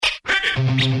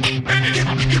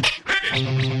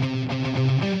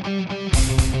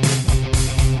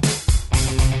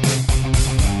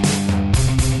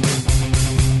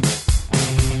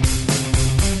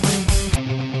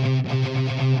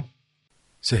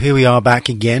So here we are back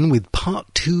again with part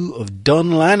 2 of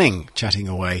Don Lanning chatting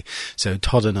away. So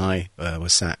Todd and I were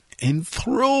sat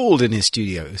enthralled in his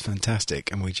studio. It was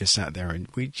fantastic. And we just sat there and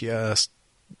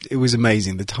it was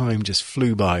amazing. The time just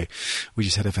flew by. We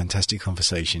just had a fantastic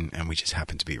conversation and we just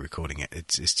happened to be recording it.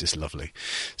 It's just lovely.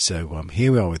 So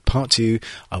here we are with part 2.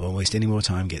 I won't waste any more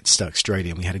time, get stuck straight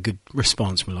in. We had a good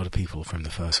response from a lot of people from the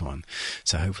first one.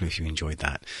 So hopefully if you enjoyed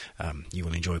that, you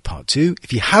will enjoy part 2.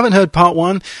 If you haven't heard part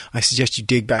 1, I suggest you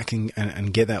dig back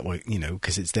and get that way,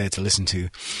 because it's there to listen to.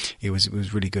 It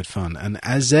was really good fun. And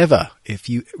as ever, if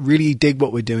you really dig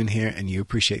what we're doing here and you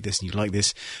appreciate this and you like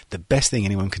this, the best thing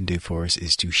anyone can do for us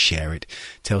is to share it,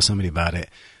 tell somebody about it,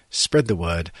 spread the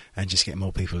word, and just get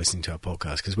more people listening to our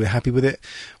podcast, because we're happy with it.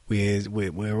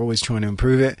 We're always trying to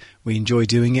improve it. We enjoy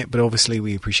doing it, but obviously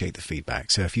we appreciate the feedback.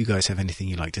 So if you guys have anything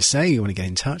you'd like to say, you want to get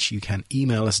in touch, you can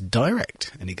email us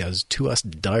direct, and it goes to us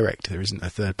direct. There isn't a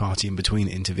third party in between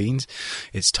that intervenes.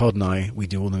 It's Todd and I. We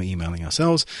do all the emailing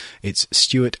ourselves. It's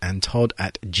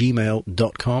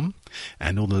stuartandtodd@gmail.com.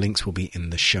 And all the links will be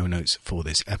in the show notes for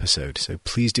this episode. So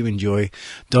please do enjoy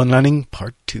Don Lanning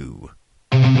Part 2.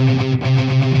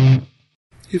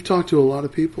 You've talked to a lot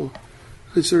of people.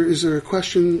 Is there a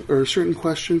question or a certain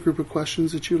group of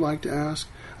questions that you like to ask?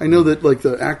 I know that like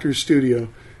the Actors Studio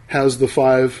has the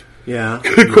 5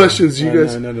 questions. You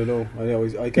guys, no, no.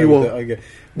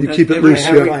 You keep it loose.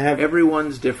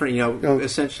 Everyone's different.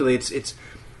 Essentially, it's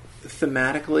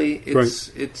thematically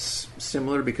it's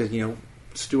similar because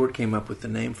Stuart came up with the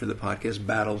name for the podcast,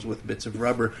 Battles with Bits of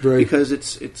Rubber, because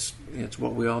it's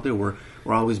what we all do. We're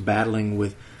always battling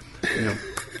with, I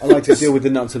like to deal with the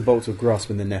nuts and bolts of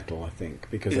grasping the nettle, I think,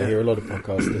 because I hear a lot of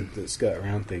podcasts that skirt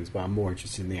around things, but I'm more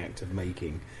interested in the act of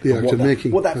making.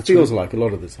 What that feels like a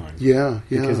lot of the time. Yeah.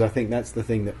 Because I think that's the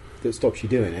thing that stops you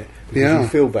doing it. Because you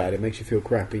feel bad, it makes you feel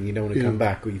crappy, and you don't want to come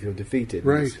back, or you feel defeated.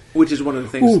 Right. Which is one of the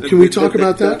things... Can we talk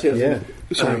about that? Yeah.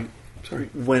 Sorry.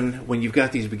 When you've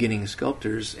got these beginning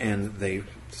sculptors and they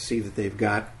see that they've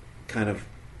got kind of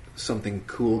something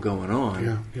cool going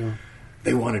on,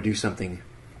 they want to do something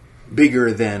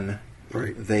bigger than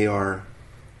they are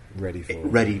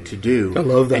ready to do. I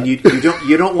love that. And you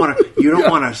don't want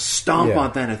to stomp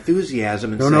on that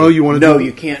enthusiasm and say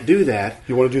you can't do that.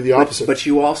 You want to do the opposite. But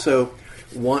you also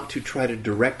want to try to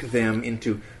direct them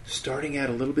into starting out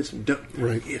a little bit.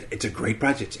 It's a great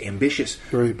project. It's ambitious,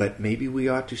 but maybe we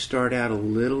ought to start out a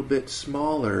little bit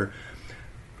smaller,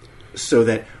 so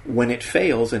that when it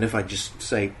fails, and if I just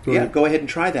say, go ahead and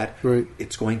try that,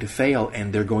 it's going to fail,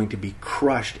 and they're going to be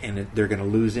crushed, and they're going to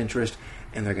lose interest,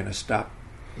 and they're going to stop.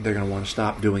 They're going to want to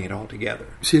stop doing it altogether.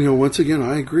 See, once again,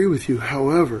 I agree with you.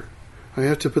 However, I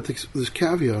have to put this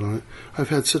caveat on it. I've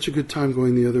had such a good time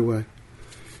going the other way.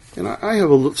 And I have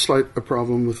a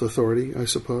problem with authority, I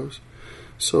suppose.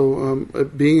 So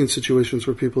being in situations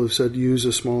where people have said, use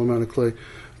a small amount of clay,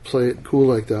 play it cool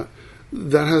like that,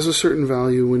 that has a certain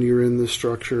value when you're in the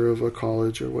structure of a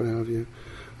college or what have you.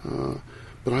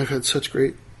 But I've had such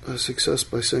great success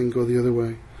by saying, go the other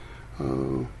way.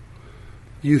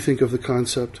 You think of the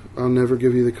concept. I'll never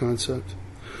give you the concept.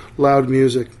 Loud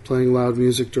music, playing loud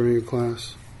music during a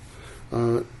class.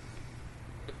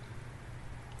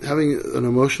 Having an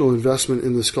emotional investment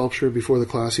in the sculpture before the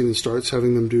class even starts,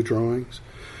 having them do drawings,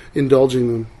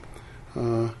 indulging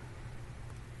them.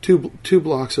 2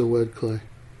 blocks of wet clay,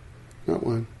 not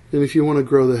 1. And if you want to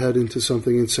grow the head into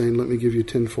something insane, let me give you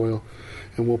tin foil,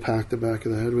 and we'll pack the back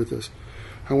of the head with this.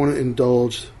 I want to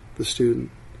indulge the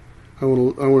student. I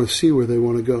want to see where they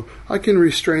want to go. I can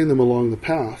restrain them along the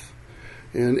path,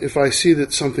 and if I see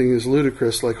that something is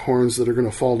ludicrous, like horns that are going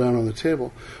to fall down on the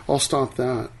table, I'll stop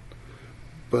that.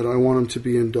 But I want them to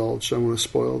be indulged. I want to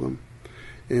spoil them.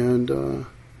 And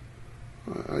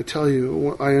I tell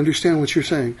you, I understand what you're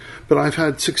saying, but I've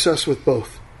had success with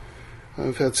both.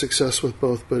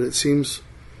 But it seems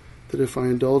that if I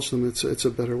indulge them, it's a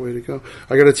better way to go.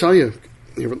 I got to tell you,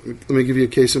 let me give you a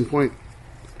case in point.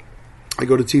 I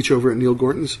go to teach over at Neil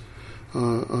Gorton's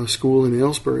school in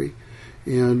Aylesbury,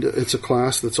 and it's a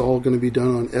class that's all going to be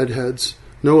done on ed heads.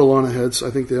 No Alana heads.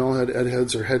 I think they all had ed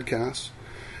heads or head casts.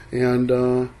 And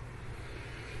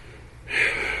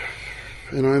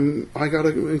I got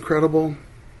an incredible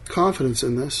confidence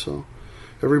in this. So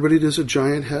everybody does a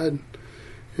giant head,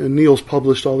 and Neil's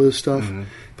published all this stuff. Mm-hmm.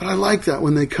 But I like that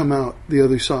when they come out the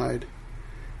other side.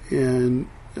 And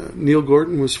Neil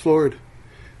Gorton was floored,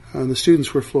 and the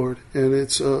students were floored. And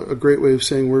it's a great way of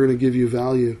saying we're going to give you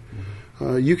value.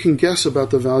 Mm-hmm. You can guess about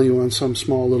the value on some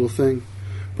small little thing,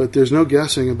 but there's no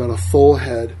guessing about a full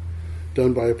head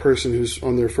done by a person who's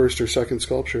on their first or second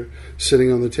sculpture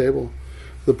sitting on the table.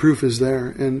 the proof is there.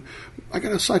 And I got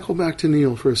to cycle back to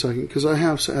Neil for a second, because I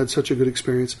have had such a good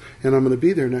experience, and I'm going to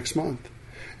be there next month,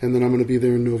 and then I'm going to be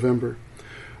there in November.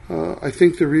 I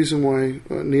think the reason why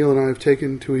Neil and I have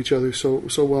taken to each other so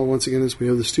well, once again, is we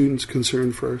have the students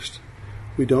concerned first.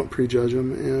 We don't prejudge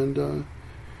them, and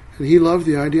he loved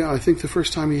the idea. I think the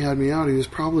first time he had me out, he was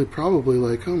probably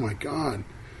like, oh my God,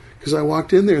 because I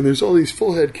walked in there and there's all these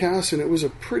full head casts, and it was a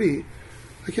pretty,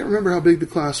 I can't remember how big the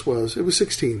class was. It was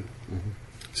 16.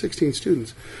 16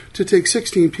 students. To take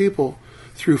 16 people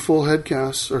through full head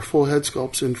casts or full head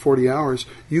sculpts in 40 hours,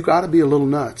 you got to be a little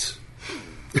nuts.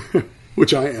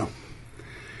 Which I am,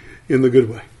 in the good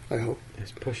way, I hope.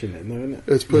 It's pushing it, isn't it?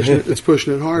 It's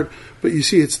pushing it hard. But you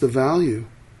see, it's the value.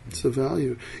 It's the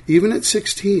value. Even at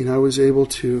 16, I was able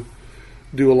to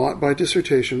do a lot by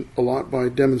dissertation, a lot by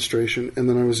demonstration, and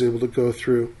then I was able to go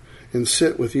through and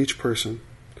sit with each person,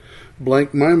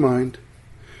 blank my mind,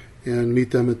 and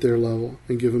meet them at their level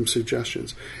and give them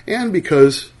suggestions. And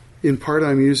because, in part,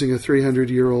 I'm using a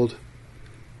 300-year-old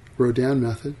Rodin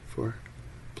method for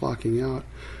blocking out,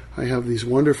 I have these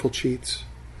wonderful cheats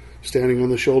standing on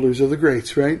the shoulders of the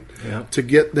greats, right? Yeah. To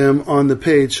get them on the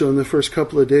page. So in the first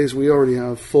couple of days, we already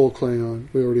have full clay on.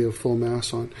 We already have full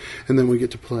mass on. And then we get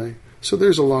to play. So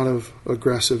there's a lot of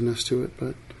aggressiveness to it.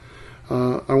 But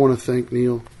I want to thank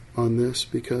Neil on this,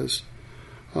 because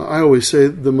I always say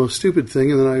the most stupid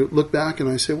thing, and then I look back and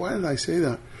I say, why did I say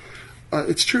that?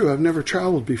 It's true. I've never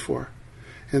traveled before.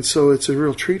 And so it's a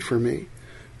real treat for me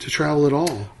to travel at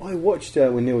all. I watched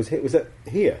when Neil was here. Was that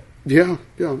here? Yeah.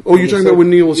 Oh, you're talking about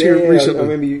when Neil was here recently? I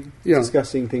remember you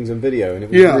discussing things on video, and it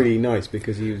was really nice,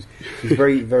 because he's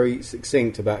very, very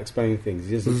succinct about explaining things.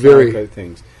 He doesn't sugarcoat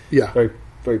things. Yeah. Very,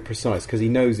 very precise, because he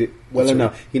knows it well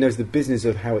enough. Right. He knows the business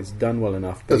of how it's done well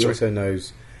enough, but he also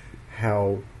knows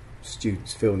how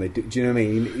students feel, and they do. Do you know what I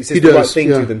mean? He says the right thing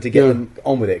to them to get them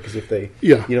on with it, because if they,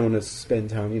 you don't want to spend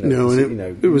time,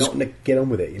 not get on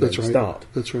with it. That's right. Start.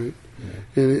 That's right.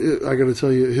 Yeah. And I got to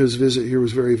tell you, his visit here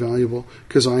was very valuable,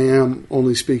 because I am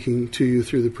only speaking to you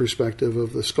through the perspective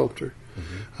of the sculptor.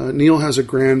 Mm-hmm. Neil has a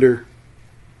grander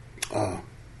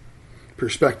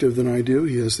perspective than I do.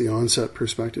 He has the onset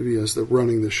perspective. He has the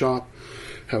running the shop,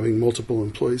 having multiple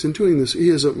employees, and doing this. He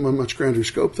has a much grander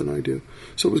scope than I do.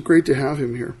 So it was great to have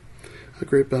him here. A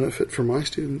great benefit for my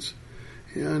students.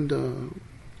 And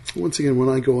once again, when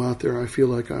I go out there, I feel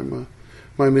like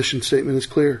my mission statement is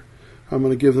clear. I'm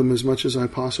going to give them as much as I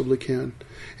possibly can.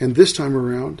 And this time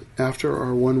around, after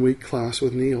our 1 week class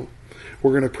with Neil,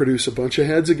 we're going to produce a bunch of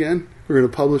heads again. We're going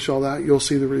to publish all that. You'll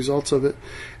see the results of it.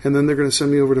 And then they're going to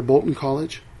send me over to Bolton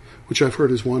College, which I've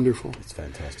heard is wonderful. It's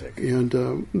fantastic.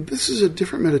 And this is a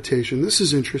different meditation. This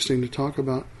is interesting to talk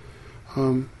about.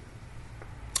 I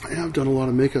have done a lot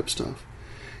of makeup stuff.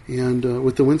 And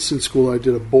with the Winston School, I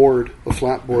did a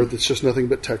flat board that's just nothing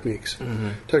but techniques. Mm-hmm.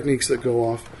 Techniques that go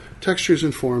off, textures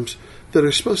and forms that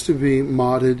are supposed to be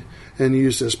modded and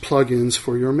used as plugins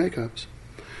for your makeups.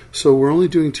 So we're only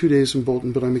doing 2 days in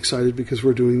Bolton, but I'm excited because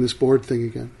we're doing this board thing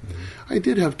again. Mm-hmm. I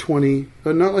did have 20,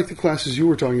 not like the classes you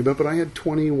were talking about, but I had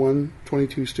 21,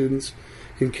 22 students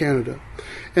in Canada.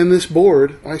 And this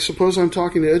board, I suppose I'm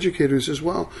talking to educators as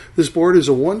well, this board is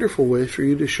a wonderful way for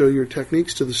you to show your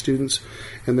techniques to the students,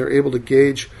 and they're able to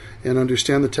gauge and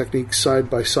understand the techniques side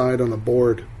by side on a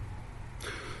board.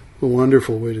 A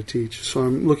wonderful way to teach. So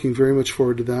I'm looking very much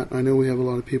forward to that. I know we have a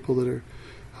lot of people that are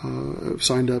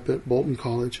signed up at Bolton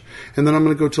College. And then I'm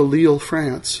going to go to Lille,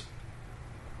 France.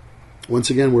 Once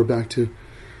again, we're back to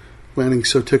Lanning,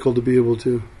 so tickled to be able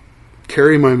to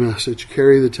carry my message,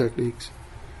 carry the techniques,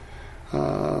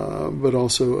 but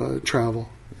also travel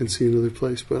and see another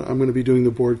place. But I'm going to be doing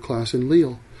the board class in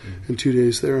Lille in 2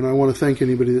 days there. And I want to thank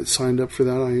anybody that signed up for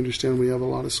that. I understand we have a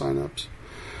lot of sign-ups.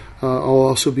 I'll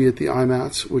also be at the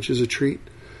IMATS, which is a treat.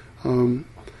 I'm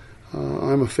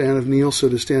a fan of Neil, so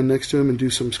to stand next to him and do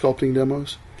some sculpting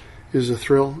demos is a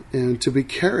thrill. And to be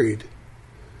carried,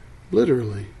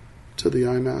 literally, to the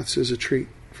IMATS is a treat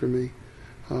for me.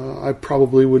 I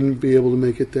probably wouldn't be able to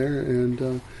make it there,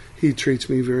 and he treats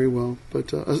me very well.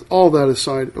 But all that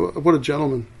aside, what a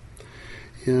gentleman.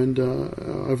 And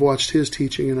I've watched his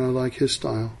teaching, and I like his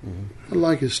style. Mm-hmm. I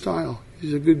like his style.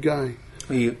 He's a good guy.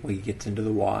 He gets into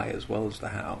the why as well as the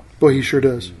how. Boy, he sure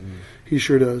does. Mm-hmm. He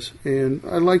sure does. And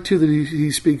I like, too, that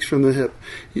he speaks from the hip.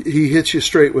 He hits you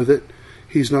straight with it.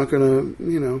 He's not going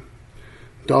to,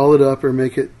 doll it up or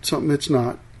make it something it's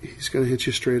not. He's going to hit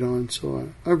you straight on.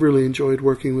 So I've really enjoyed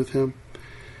working with him.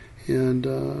 And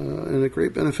a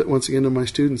great benefit, once again, to my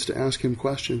students to ask him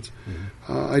questions.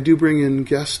 Mm-hmm. I do bring in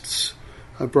guests.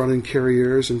 I've brought in Carrie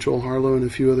Ayers and Joel Harlow and a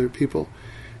few other people.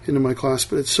 into my class,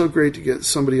 but it's so great to get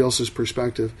somebody else's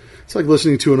perspective. It's like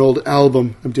listening to an old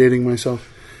album. I'm dating myself,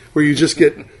 where you just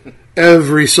get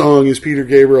every song is Peter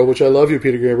Gabriel, which I love you,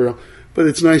 Peter Gabriel, but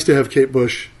it's nice to have Kate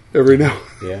Bush every now.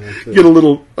 Yeah, get a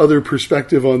little other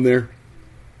perspective on there.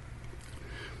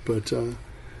 But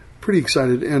pretty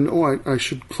excited. And I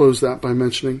should close that by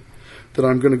mentioning that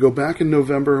I'm going to go back in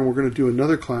November and we're going to do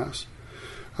another class.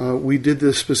 We did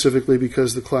this specifically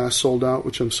because the class sold out,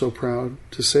 which I'm so proud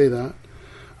to say that.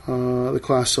 The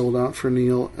class sold out for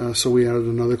Neil, so we added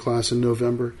another class in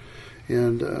November.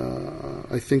 And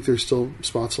I think there's still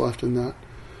spots left in that.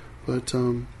 But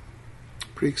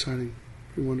pretty exciting,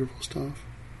 pretty wonderful stuff.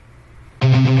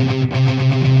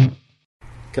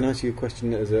 Can I ask you a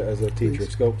question as a teacher Please.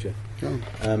 of sculpture?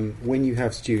 Yeah. When you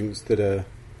have students that are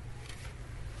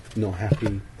not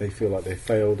happy, they feel like they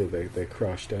failed or they're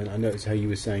crushed, and I noticed how you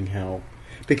were saying how...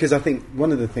 Because I think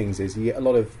one of the things is you get a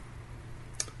lot of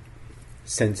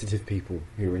sensitive people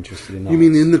who are interested in arts. You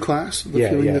mean in the class? The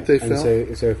feeling that they felt? So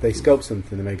if they sculpt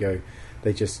something, they may go...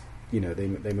 They just... they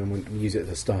may use it as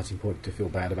a starting point to feel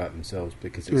bad about themselves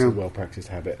because it's a well-practiced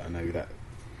habit. I know that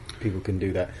people can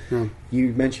do that. Yeah.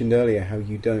 You mentioned earlier how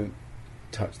you don't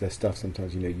touch their stuff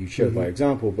sometimes. You show by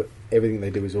example, but everything they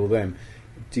do is all them.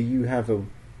 Do you have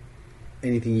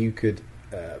anything you could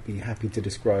be happy to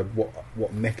describe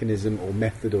what mechanism or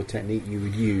method or technique you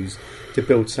would use to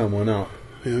build someone up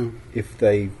if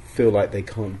they feel like they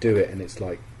can't do it, and it's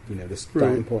like the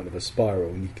starting point of a spiral,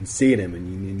 and you can see it in them,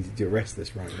 and you need to arrest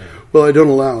this right now? Well, I don't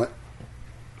allow it,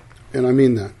 and I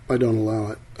mean that. I don't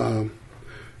allow it.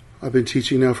 I've been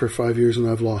teaching now for 5 years, and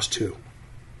I've lost 2.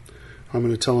 I'm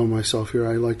going to tell on myself here.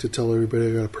 I like to tell everybody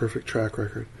I got a perfect track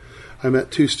record. I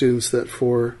met 2 students that,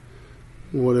 for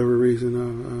whatever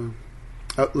reason,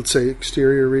 let's say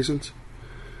exterior reasons,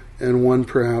 and one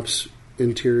perhaps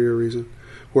interior reason,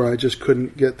 where I just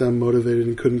couldn't get them motivated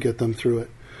and couldn't get them through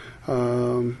it.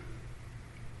 I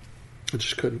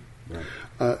just couldn't. Right.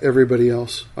 Everybody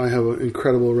else, I have an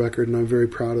incredible record, and I'm very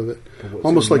proud of it.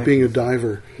 Almost like being a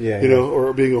diver,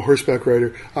 or being a horseback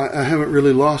rider. I haven't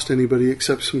really lost anybody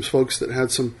except some folks that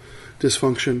had some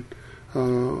dysfunction.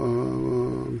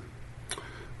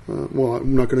 Well,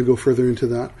 I'm not going to go further into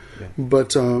that,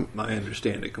 but I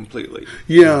understand it completely.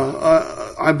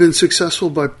 Yeah, I've been successful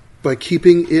by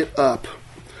keeping it up.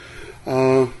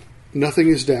 Nothing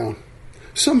is down.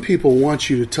 Some people want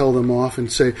you to tell them off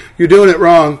and say, "You're doing it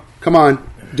wrong. Come on,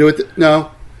 do it." No.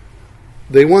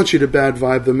 They want you to bad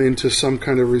vibe them into some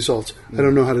kind of results. I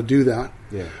don't know how to do that.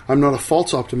 Yeah. I'm not a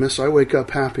false optimist. I wake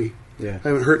up happy. Yeah. I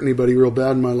haven't hurt anybody real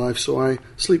bad in my life, so I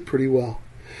sleep pretty well.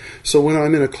 So when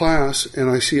I'm in a class and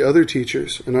I see other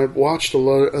teachers, and I've watched a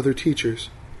lot of other teachers,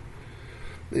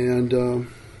 and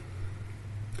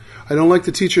I don't like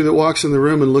the teacher that walks in the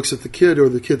room and looks at the kid or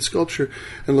the kid's sculpture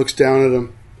and looks down at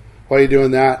him. "Why are you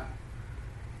doing that?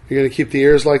 You're going to keep the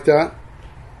ears like that?"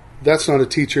 That's not a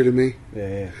teacher to me.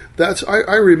 Yeah.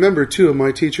 I remember 2 of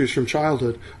my teachers from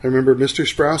childhood. I remember Mr.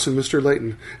 Sprouse and Mr.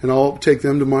 Layton, and I'll take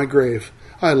them to my grave.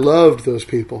 I loved those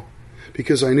people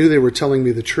because I knew they were telling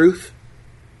me the truth,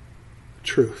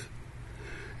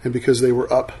 and because they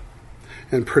were up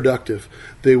and productive.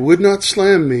 They would not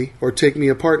slam me or take me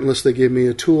apart unless they gave me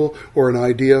a tool or an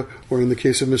idea, or in the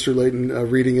case of Mr. Layton,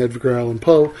 reading Edgar Allan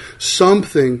Poe,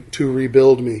 something to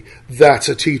rebuild me. That's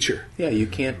a teacher. Yeah, you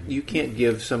can't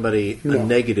give somebody a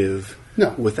negative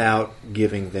without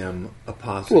giving them a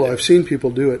positive. Well, I've seen people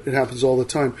do it. It happens all the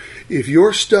time. If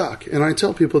you're stuck, and I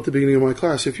tell people at the beginning of my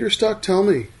class, if you're stuck, tell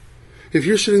me. If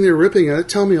you're sitting there ripping at it,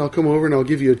 tell me. I'll come over and I'll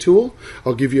give you a tool,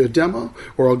 I'll give you a demo,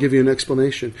 or I'll give you an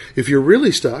explanation. If you're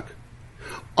really stuck,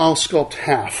 I'll sculpt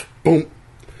half. Boom.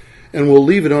 And we'll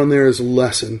leave it on there as a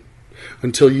lesson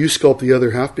until you sculpt the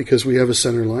other half, because we have a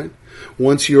center line.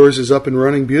 Once yours is up and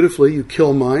running beautifully, you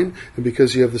kill mine, and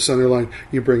because you have the center line,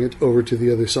 you bring it over to the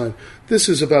other side. This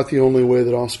is about the only way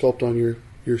that I'll sculpt on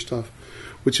your stuff,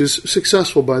 which is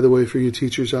successful, by the way, for you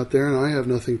teachers out there, and I have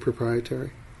nothing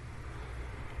proprietary.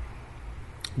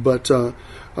 But I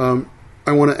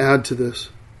want to add to this.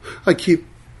 I keep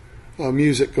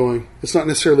music going. It's not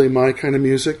necessarily my kind of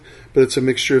music, but it's a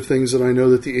mixture of things that I know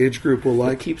that the age group will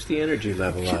like. It keeps the energy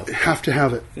level up. Have to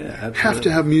have it. Yeah, absolutely. Have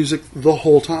to have music the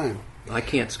whole time. I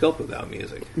can't sculpt without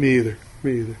music. Me either.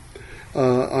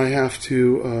 I have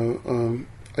to...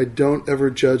 I don't ever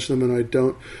judge them, and I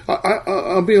don't...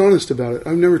 I'll be honest about it.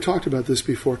 I've never talked about this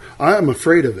before. I am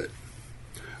afraid of it.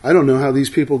 I don't know how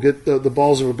these people get the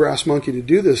balls of a brass monkey to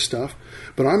do this stuff,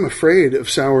 but I'm afraid of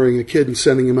souring a kid and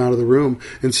sending him out of the room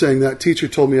and saying, "That teacher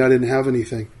told me I didn't have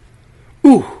anything."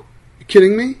 Ooh, you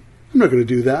kidding me? I'm not going to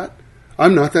do that.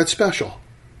 I'm not that special.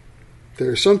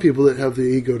 There are some people that have the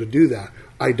ego to do that.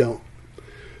 I don't.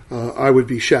 I would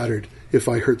be shattered if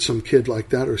I hurt some kid like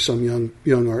that or some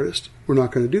young artist. We're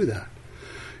not going to do that.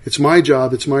 It's my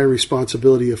job, it's my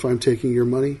responsibility if I'm taking your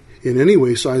money in any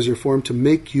way, size, or form to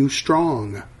make you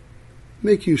strong.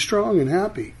 Make you strong and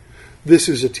happy. This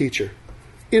is a teacher,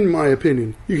 in my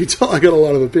opinion. You can tell I got a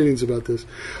lot of opinions about this.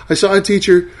 I saw a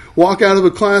teacher walk out of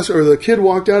a class, or the kid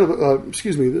walked out of,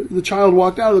 the child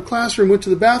walked out of the classroom, went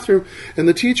to the bathroom, and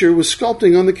the teacher was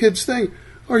sculpting on the kid's thing.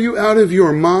 Are you out of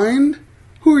your mind?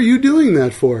 Who are you doing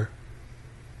that for?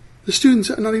 The student's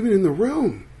not even in the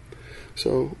room.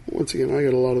 So, once again, I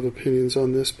got a lot of opinions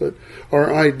on this, but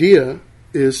our idea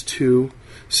is to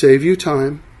save you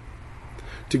time,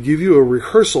 to give you a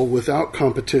rehearsal without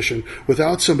competition,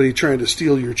 without somebody trying to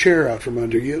steal your chair out from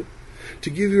under you, to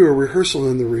give you a rehearsal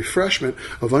and the refreshment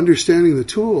of understanding the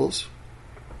tools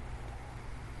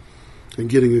and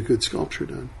getting a good sculpture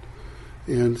done,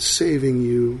 and saving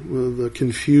you the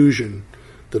confusion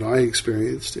that I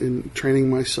experienced in training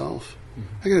myself.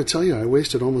 I got to tell you, I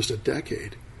wasted almost a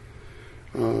decade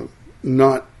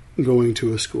not going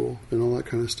to a school and all that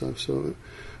kind of stuff. So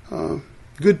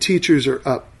good teachers are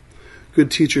up. Good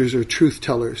teachers are truth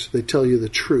tellers. They tell you the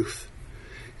truth.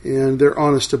 And they're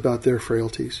honest about their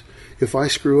frailties. If I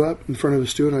screw up in front of a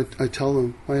student, I tell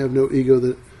them. I have no ego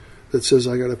that says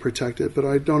I got to protect it, but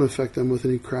I don't affect them with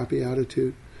any crappy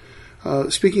attitude.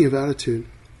 Speaking of attitude,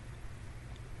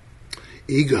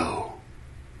 ego.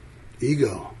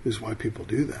 Ego is why people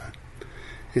do that.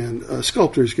 And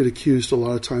sculptors get accused a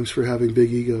lot of times for having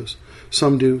big egos.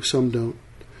 Some do, some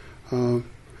don't.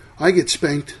 I get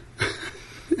spanked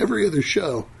every other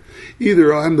show.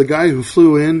 Either I'm the guy who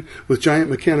flew in with giant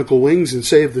mechanical wings and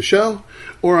saved the show,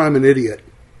 or I'm an idiot.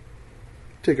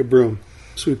 Take a broom,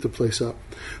 sweep the place up.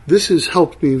 This has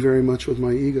helped me very much with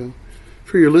my ego.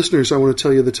 For your listeners, I want to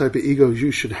tell you the type of ego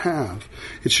you should have.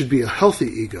 It should be a healthy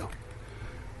ego.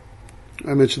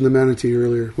 I mentioned the manatee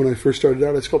earlier. When I first started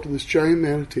out, I sculpted this giant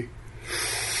manatee.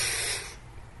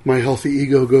 My healthy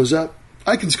ego goes up.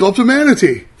 I can sculpt a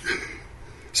manatee.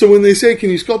 So when they say, can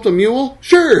you sculpt a mule?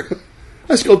 Sure.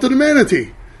 I sculpted a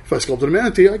manatee. If I sculpted a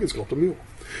manatee, I can sculpt a mule.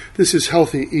 This is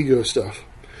healthy ego stuff.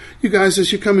 You guys,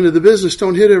 as you come into the business,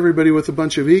 don't hit everybody with a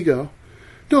bunch of ego.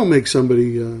 Don't make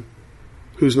somebody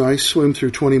who's nice swim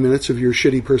through 20 minutes of your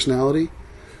shitty personality.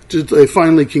 They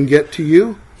finally can get to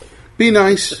you. Be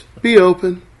nice. Be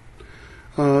open.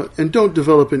 And don't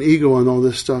develop an ego on all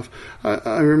this stuff.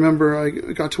 I remember I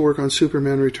got to work on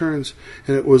Superman Returns,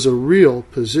 and it was a real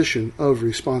position of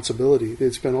responsibility.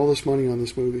 They'd spent all this money on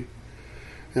this movie,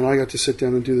 and I got to sit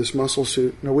down and do this muscle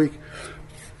suit in a week.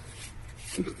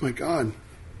 My God.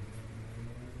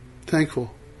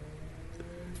 Thankful.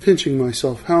 Pinching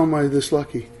myself. How am I this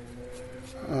lucky?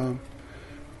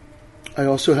 I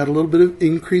also had a little bit of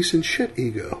increase in shit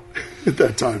ego at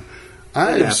that time.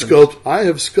 I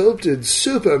have sculpted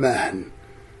Superman.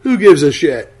 Who gives a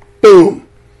shit? Boom.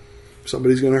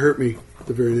 Somebody's going to hurt me at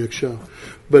the very next show.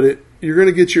 But you're going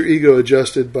to get your ego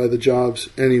adjusted by the jobs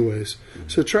anyways.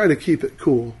 So try to keep it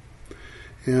cool.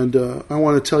 And I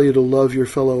want to tell you to love your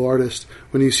fellow artist.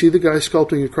 When you see the guy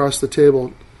sculpting across the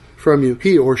table from you,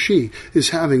 he or she is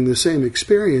having the same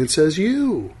experience as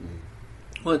you.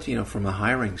 Well, it's, from a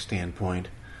hiring standpoint,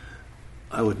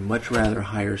 I would much rather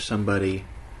hire somebody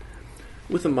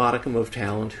with a modicum of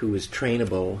talent who is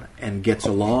trainable and gets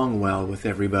along well with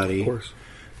everybody, of course,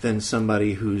 than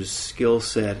somebody whose skill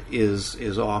set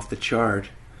is off the chart,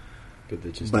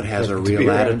 but has a real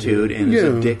attitude and is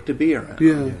a dick to be around.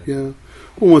 Yeah.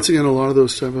 Well, once again, a lot of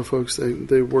those type of folks,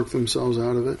 they work themselves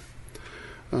out of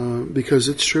it because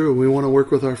it's true. We want to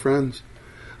work with our friends.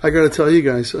 I got to tell you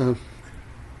guys,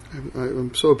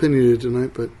 I'm so opinionated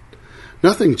tonight, but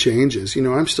nothing changes.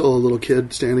 I'm still a little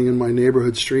kid standing in my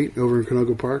neighborhood street over in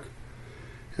Canoga Park,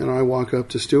 and I walk up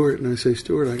to Stuart and I say,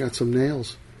 Stuart, I got some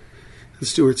nails. And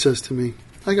Stuart says to me,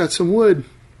 I got some wood.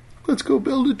 Let's go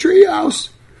build a tree house.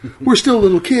 We're still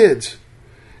little kids,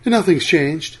 and nothing's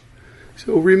changed.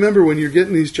 So remember, when you're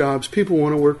getting these jobs, people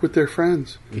want to work with their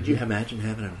friends. Could you imagine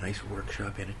having a nice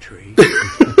workshop in a tree?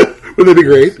 Wouldn't that be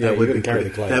great? Yeah, that would be pretty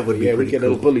cool. That would be pretty get cool.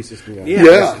 A little pulley system going.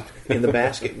 Yeah. In the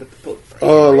basket with the pulley.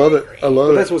 Oh, I love it. I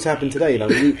love it. That's what's happened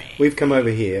today. We've come over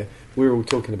here. We were all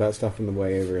talking about stuff on the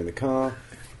way over in the car.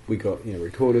 We got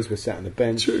recorders. We're sat on the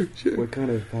bench. Sure. We're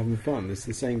kind of having fun. It's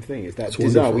the same thing. It's that it's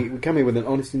desire. Wonderful. We come in with an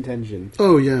honest intention.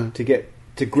 Oh yeah. To get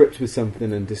to grips with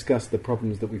something and discuss the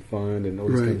problems that we find and all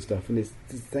this kind of stuff. And it's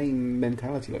the same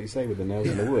mentality, like you say, with the nails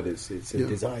in the wood. It's a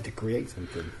desire to create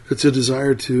something. It's a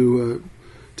desire to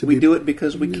we do it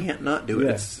because we can't not do it.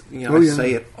 Yeah. It's, I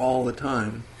say it all the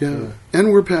time. Yeah.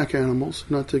 And we're pack animals,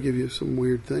 not to give you some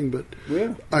weird thing, but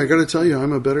I got to tell you,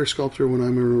 I'm a better sculptor when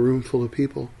I'm in a room full of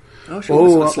people. Oh,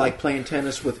 sure. It's like playing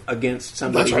tennis against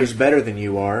somebody who's better than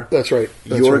you are. That's right.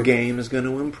 Your game is going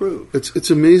to improve. It's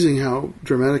amazing how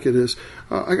dramatic it is.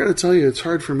 I got to tell you, it's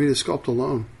hard for me to sculpt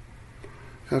alone.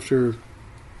 After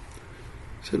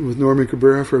sitting with Norman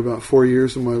Cabrera for about 4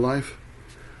 years of my life,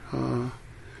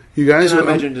 you guys. And I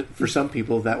imagine for some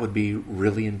people that would be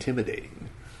really intimidating.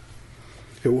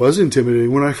 It was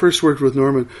intimidating. When I first worked with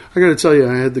Norman, I got to tell you,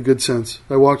 I had the good sense.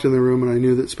 I walked in the room and I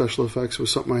knew that special effects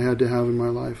was something I had to have in my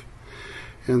life.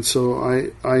 And so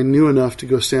I knew enough to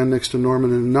go stand next to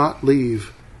Norman and not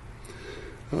leave.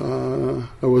 I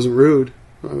wasn't rude.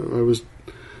 I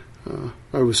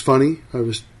was funny. I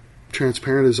was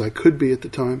transparent as I could be at the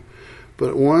time.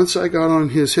 But once I got on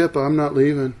his hip, I'm not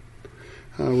leaving.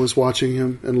 I was watching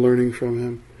him and learning from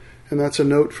him. And that's a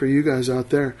note for you guys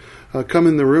out there. Come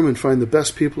in the room and find the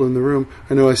best people in the room.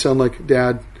 I know I sound like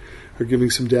dad or giving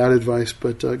some dad advice,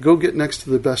 but go get next to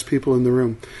the best people in the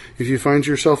room. If you find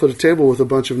yourself at a table with a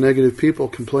bunch of negative people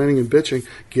complaining and bitching,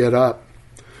 get up.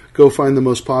 Go find the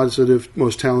most positive,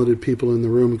 most talented people in the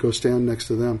room and go stand next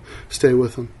to them. Stay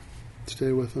with them.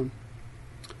 Stay with them.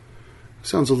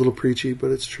 Sounds a little preachy, but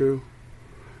it's true.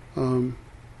 It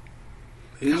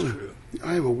is true.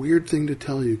 I have a weird thing to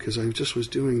tell you because I just was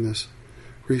doing this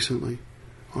recently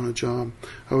on a job.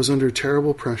 I was under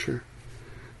terrible pressure,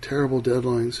 terrible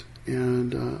deadlines,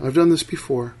 and I've done this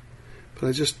before,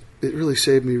 but it really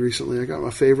saved me recently. I got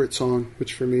my favorite song,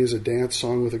 which for me is a dance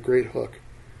song with a great hook,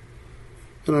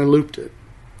 and I looped it,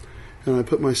 and I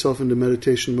put myself into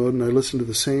meditation mode, and I listened to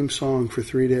the same song for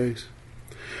 3 days.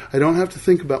 I don't have to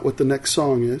think about what the next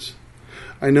song is.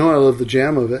 I know I love the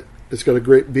jam of it. It's got a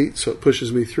great beat, so it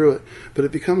pushes me through it. But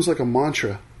it becomes like a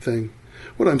mantra thing.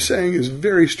 What I'm saying is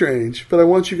very strange, but I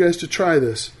want you guys to try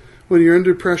this. When you're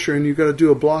under pressure and you've got to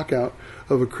do a block out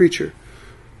of a creature,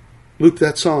 loop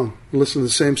that song. Listen to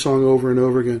the same song over and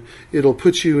over again. It'll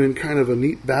put you in kind of a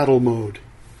neat battle mode.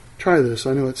 Try this.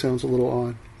 I know it sounds a little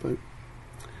odd, but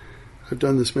I've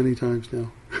done this many times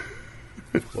now.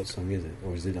 What song is it?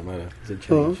 Or does it not matter? Does it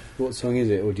change? What song is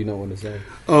it, or do you not want to say?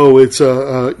 Oh, it's,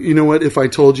 you know what? If I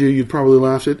told you, you'd probably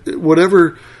laugh at it.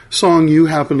 Whatever song you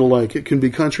happen to like. It can be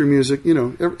country music. You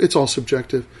know, it's all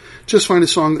subjective. Just find a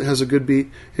song that has a good beat,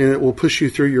 and it will push you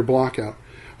through your block out.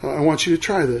 I want you to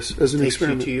try this as an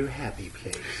experiment. It takes you to your happy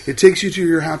place. It takes you to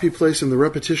your happy place, and the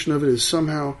repetition of it is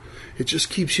somehow, it just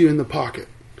keeps you in the pocket.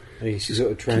 You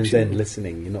sort of transcend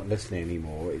listening. You're not listening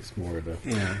anymore. It's more of a...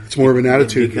 Yeah. It's more of an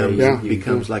attitude. It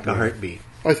becomes like a heartbeat.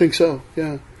 I think so,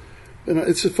 yeah. And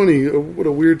it's funny, what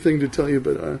a weird thing to tell you,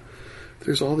 but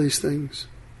there's all these things.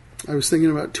 I was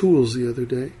thinking about tools the other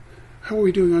day. How are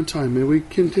we doing on time? May we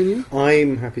continue?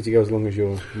 I'm happy to go as long as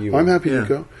you are. I'm happy to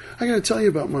go. I got to tell you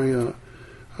about my...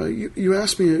 you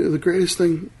asked me the greatest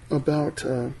thing about...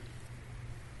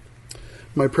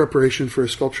 my preparation for a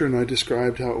sculpture, and I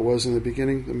described how it was in the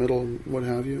beginning, the middle, and what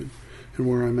have you, and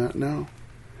where I'm at now.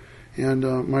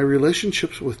 And my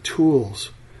relationships with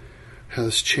tools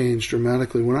has changed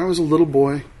dramatically. When I was a little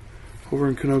boy over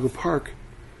in Canoga Park,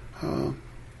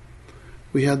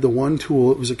 we had the one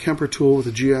tool. It was a Kemper tool with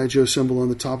a G.I. Joe symbol on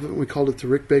the top of it, and we called it the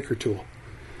Rick Baker tool.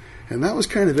 And that was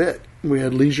kind of it. We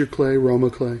had Leisure clay, Roma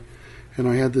clay, and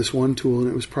I had this one tool, and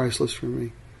it was priceless for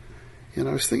me. And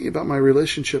I was thinking about my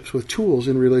relationships with tools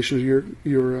in relation to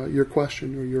your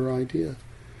question or your idea.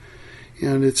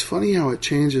 And it's funny how it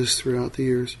changes throughout the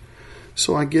years.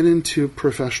 So I get into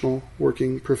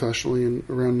working professionally in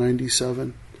around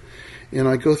 97. And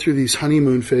I go through these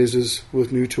honeymoon phases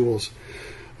with new tools.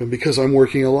 And because I'm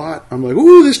working a lot, I'm like,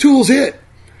 ooh, this tool's it!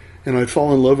 And I'd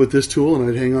fall in love with this tool and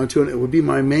I'd hang on to it. And it would be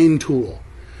my main tool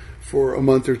for a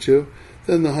month or two.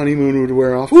 Then the honeymoon would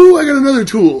wear off. Ooh, I got another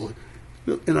tool!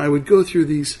 And I would go through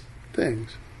these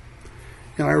things.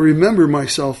 And I remember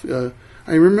myself,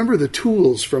 I remember the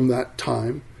tools from that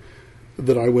time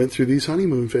that I went through these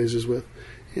honeymoon phases with.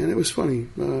 And it was funny,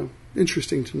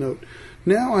 interesting to note.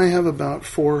 Now I have about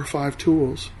 4 or 5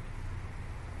 tools.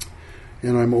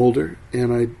 And I'm older,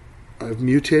 and I've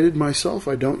mutated myself.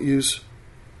 I don't use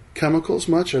chemicals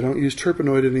much. I don't use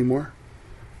terpenoid anymore.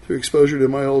 Through exposure to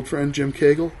my old friend Jim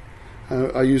Cagle,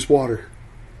 I use water.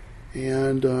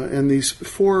 And these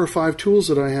 4 or 5 tools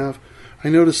that I have, I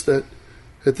noticed that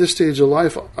at this stage of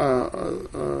life,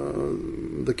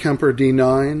 the Kemper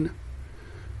D9,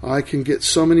 I can get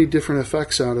so many different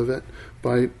effects out of it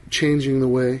by changing the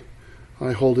way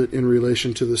I hold it in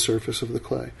relation to the surface of the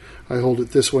clay. I hold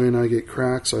it this way and I get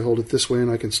cracks. I hold it this way and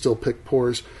I can still pick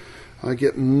pores. I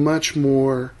get much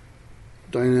more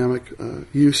dynamic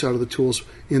use out of the tools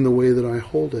in the way that I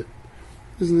hold it.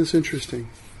 Isn't this interesting?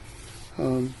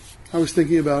 I was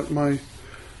thinking about a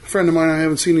friend of mine I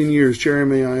haven't seen in years,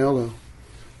 Jeremy Aiello.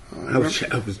 I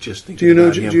was just thinking. Do you know?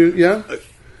 About him Yeah.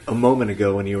 A moment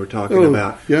ago when you were talking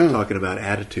about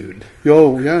attitude.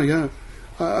 Oh yeah.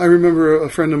 I remember a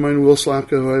friend of mine, Will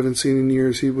Slapka, who I haven't seen in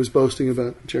years. He was boasting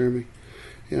about Jeremy,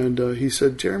 and he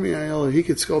said Jeremy Aiello, he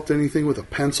could sculpt anything with a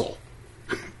pencil,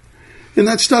 and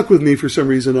that stuck with me for some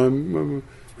reason. I'm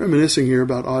reminiscing here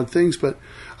about odd things, but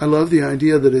I love the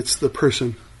idea that it's the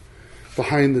person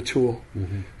behind the tool.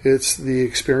 Mm-hmm. It's the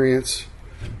experience.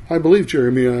 I believe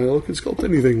Jeremy Aiello can sculpt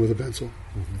anything with a pencil,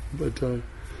 but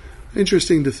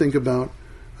interesting to think about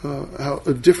how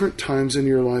at different times in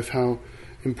your life how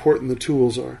important the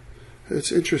tools are.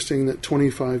 It's interesting that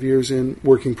 25 years in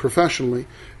working professionally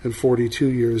and 42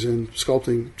 years in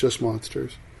sculpting just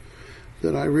monsters,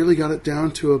 that I really got it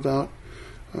down to about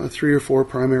 3 or 4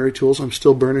 primary tools. I'm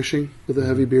still burnishing with a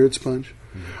heavy beard sponge.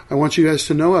 I want you guys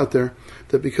to know out there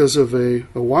that because of a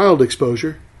wild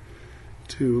exposure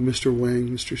to Mr. Wang,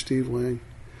 Mr. Steve Wang,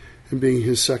 and being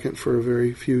his second for a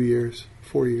very few years,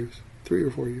 4 years, 3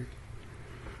 or 4 years,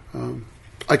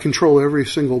 I control every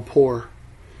single pore.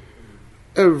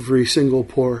 Every single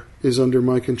pore is under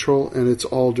my control, and it's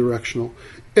all directional.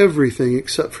 Everything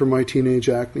except for my teenage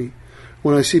acne.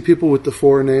 When I see people with the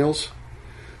 4 nails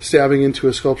stabbing into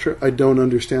a sculpture, I don't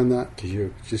understand that. Because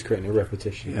you're just creating a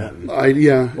repetition.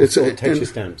 It's texture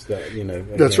stamps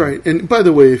that, That's right. And by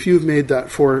the way, if you've made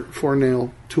that 4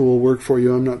 nail tool work for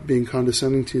you, I'm not being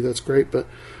condescending to you, that's great, but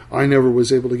I never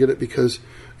was able to get it because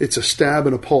it's a stab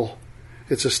and a pull.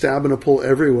 It's a stab and a pull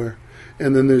everywhere.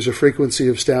 And then there's a frequency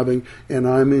of stabbing, and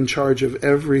I'm in charge of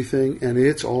everything, and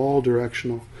it's all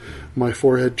directional. My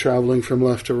forehead traveling from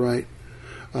left to right.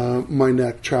 My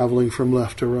neck traveling from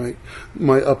left to right.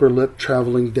 My upper lip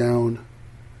traveling down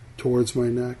towards my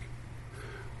neck.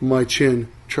 My chin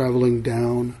traveling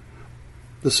down.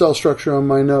 The cell structure on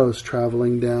my nose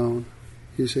traveling down.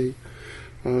 You see?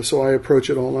 So I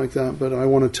approach it all like that. But I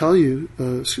want to tell you,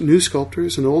 new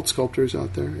sculptors and old sculptors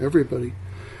out there, everybody,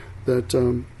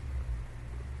 that...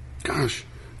 gosh,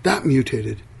 that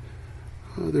mutated.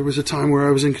 There was a time where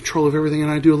I was in control of everything, and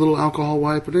I do a little alcohol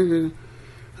wipe.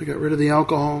 I got rid of the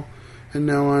alcohol, and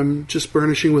now I'm just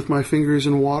burnishing with my fingers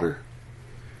and water.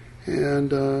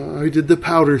 And I did the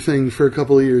powder thing for a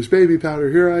couple of years. Baby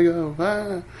powder, here I go.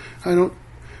 I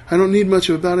don't need much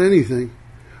about anything.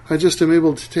 I just am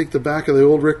able to take the back of the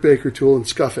old Rick Baker tool and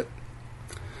scuff it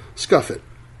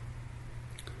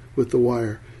with the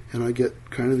wire, and I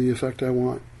get kind of the effect I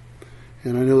want.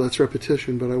 And I know that's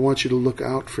repetition, but I want you to look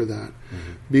out for that.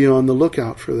 Mm-hmm. Be on the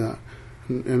lookout for that.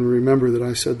 And remember that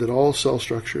I said that all cell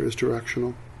structure is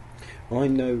directional. I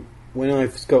know when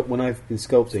I've been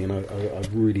sculpting and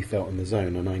I've really felt in the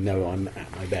zone, and I know I'm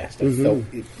at my best. I felt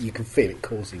it, you can feel it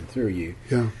coursing through you.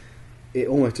 Yeah. It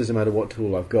almost doesn't matter what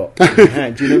tool I've got in my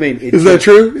hand. Do you know what I mean? Is that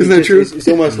true? Isn't that true? It's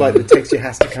almost like the texture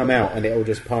has to come out, and it'll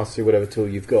just pass through whatever tool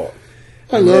you've got.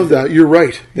 I love that. You're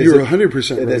right. You're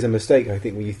 100% right. There's a mistake, I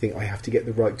think, when you think, I have to get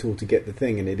the right tool to get the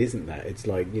thing, and it isn't that. It's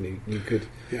like, you could...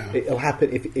 Yeah. It'll happen.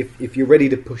 If you're ready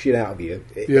to push it out of you,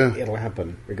 it'll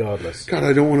happen regardless. God,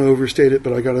 I don't want to overstate it,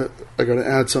 but I gotta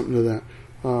add something to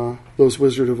that. Those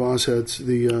Wizard of Oz heads,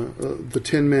 the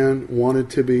Tin Man wanted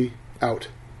to be out.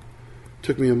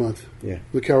 Took me a month. Yeah.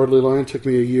 The Cowardly Lion took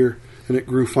me a year, and it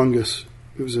grew fungus.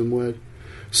 It was in lead.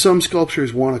 Some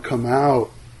sculptures want to come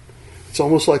out. It's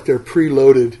almost like they're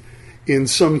preloaded in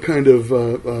some kind of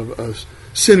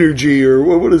synergy, or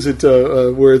what is it,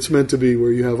 where it's meant to be,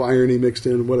 where you have irony mixed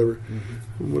in, whatever.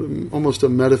 Mm-hmm. Almost a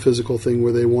metaphysical thing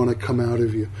where they want to come out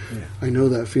of you. Yeah. I know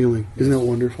that feeling. Isn't that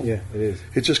wonderful? Yeah, it is.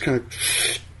 It just kind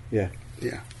of... Yeah.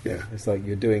 Yeah. It's like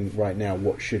you're doing right now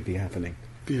what should be happening.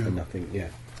 Yeah. And nothing,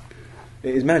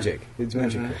 It is magic. It's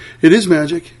magical. It is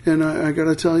magic, and I got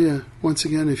to tell you, once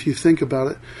again, if you think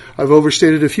about it, I've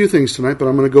overstated a few things tonight, but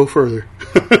I'm going to go further.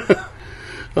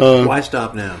 Why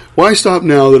stop now? Why stop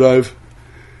now that I've,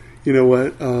 you know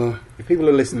what? If people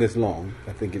are listening this long,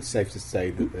 I think it's safe to say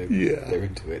that they're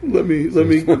into it. Let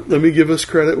me give us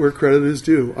credit where credit is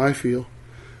due. I feel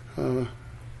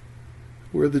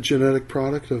we're the genetic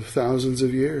product of thousands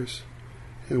of years,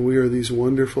 and we are these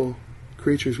wonderful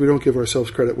creatures. We don't give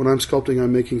ourselves credit. When I'm sculpting,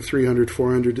 I'm making 300,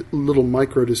 400 little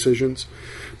micro decisions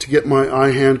to get my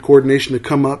eye-hand coordination to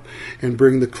come up and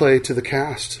bring the clay to the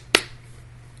cast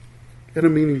in a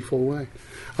meaningful way.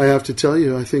 I have to tell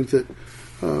you, I think that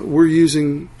we're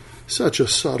using such a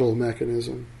subtle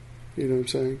mechanism. You know what I'm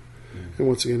saying? Yeah. And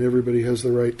once again, everybody has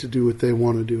the right to do what they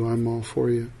want to do. I'm all for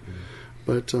you. Yeah.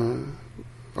 But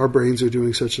our brains are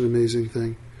doing such an amazing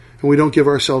thing. And we don't give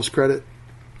ourselves credit.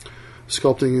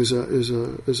 Sculpting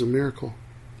is a miracle.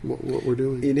 What we're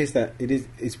doing. It is that.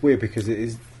 It's weird because it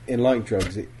is, in like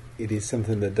drugs, it is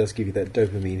something that does give you that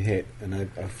dopamine hit, and I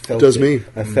felt it. Does it. me.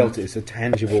 I felt it. It's a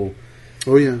tangible.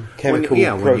 Oh yeah. Chemical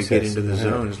process. When you get into the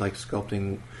zone, it's like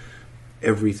sculpting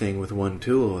everything with one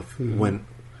tool.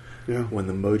 When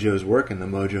the mojo's working, the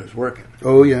mojo's working.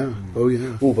 Oh yeah. Oh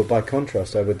yeah. Oh, but by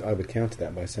contrast, I would counter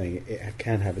that by saying it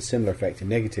can have a similar effect in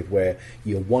negative, where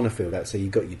you'll want to feel that. So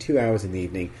you've got your 2 hours in the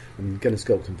evening, I'm going to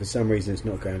sculpt, and for some reason it's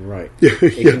not going right.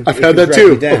 I've had that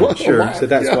too. Sure. So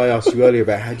that's why I asked you earlier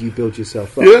about how do you build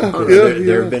yourself up.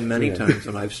 There have been many times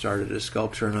when I've started a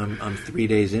sculpture and I'm 3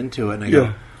 days into it, and I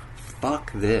go,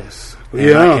 "Fuck this!" And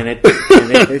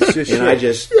I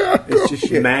just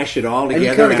mash it all together.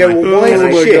 And you kind of go, "Why is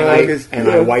this shit?"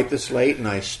 I wipe the slate and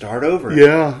I start over.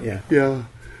 Yeah.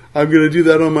 I'm going to do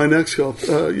that on my next sculpt.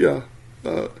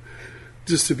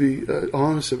 Just to be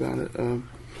honest about it,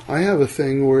 I have a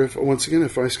thing where if I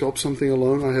sculpt something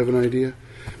alone, I have an idea.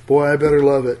 Boy, I better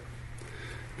love it,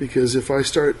 because if I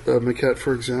start a maquette,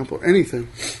 for example, anything,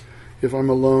 if I'm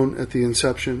alone at the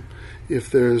inception. If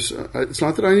there's, it's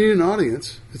not that I need an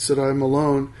audience. It's that I'm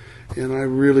alone, and I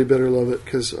really better love it,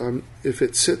 because if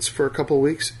it sits for a couple of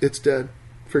weeks, it's dead.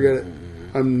 Forget it.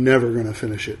 I'm never going to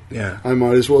finish it. Yeah. I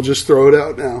might as well just throw it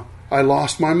out now. I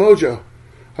lost my mojo.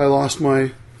 I lost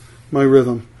my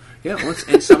rhythm. Yeah,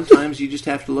 and sometimes you just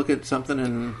have to look at something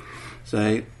and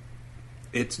say,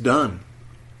 "It's done."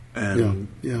 And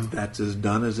that's as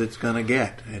done as it's going to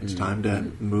get. It's time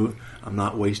to move. I'm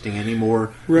not wasting any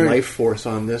more life force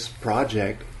on this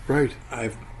project. Right.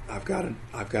 I've got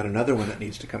another one that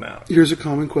needs to come out. Here's a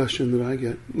common question that I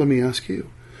get. Let me ask you.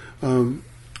 Do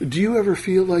you ever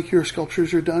feel like your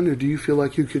sculptures are done, or do you feel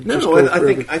like you could just go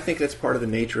forever? I think that's part of the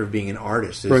nature of being an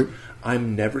artist. Is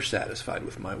I'm never satisfied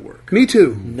with my work. Me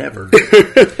too. Never.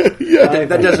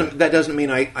 That doesn't mean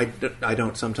I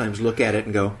don't sometimes look at it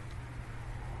and go,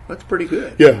 "That's pretty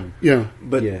good." Yeah.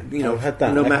 But I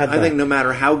think no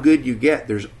matter how good you get,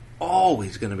 there's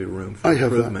always going to be room for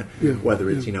improvement.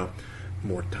 Whether it's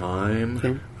more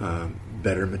time,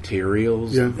 better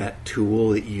materials, that tool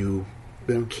that you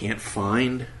can't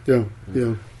find. Yeah.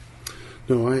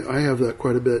 No, I have that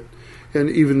quite a bit, and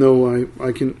even though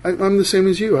I'm the same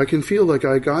as you. I can feel like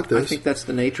I got this. I think that's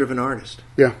the nature of an artist.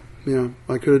 Yeah.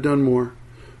 I could have done more.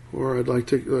 Or I'd like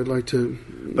to.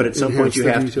 But at some point, you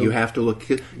have to look,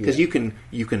 because you can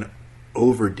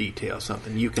over detail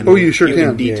something. You can. Oh, you sure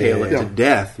can detail it to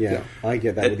death. Yeah, I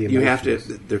get that with the emotions. You have to.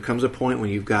 There comes a point when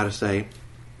you've got to say,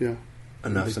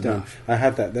 enough's enough. I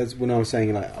had that. That's when I was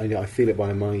saying, like, I feel it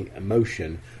by my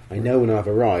emotion. I know when I've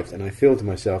arrived, and I feel to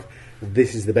myself,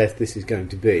 "This is the best this is going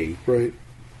to be." Right.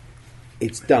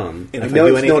 It's done. And if I know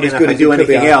it's not as good as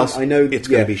anything else, I know it's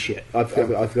going to be shit. I've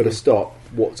got to stop.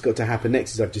 What's got to happen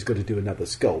next is I've just got to do another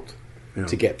sculpt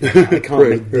to get there. I can't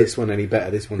make this one any better.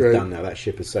 This one's done now. That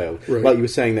ship has sailed. Right. Like you were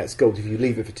saying, that sculpt, if you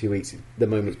leave it for 2 weeks, the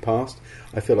moment's passed.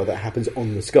 I feel like that happens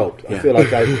on the sculpt. I feel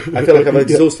like I've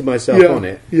exhausted myself on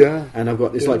it. Yeah. And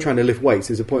it's like trying to lift weights.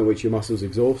 There's a point at which your muscles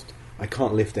exhaust. I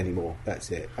can't lift anymore. That's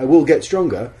it. I will get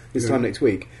stronger this time next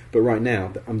week, but right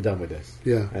now I'm done with this.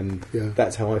 Yeah. And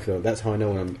that's how I feel. That's how I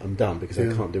know when I'm done, because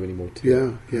I can't do any more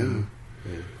to it. Yeah.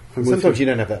 Sometimes you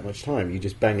don't have that much time. You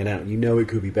just bang it out. You know it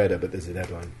could be better, but there's a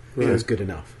deadline. Right. It's good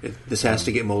enough. This has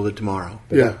to get molded tomorrow.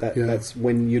 But that's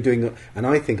when you're doing. And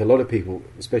I think a lot of people,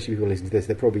 especially people listening to this,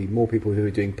 they're probably more people who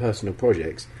are doing personal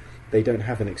projects. They don't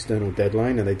have an external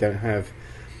deadline, and they don't have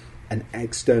an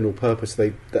external purpose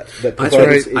that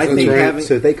provides. I think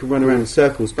so they can run around in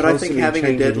circles. But I think having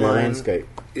a deadline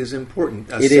is important.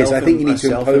 It is. I think you need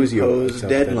to impose your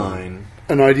deadline.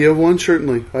 An idea of one,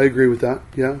 certainly. I agree with that.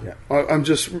 Yeah. I'm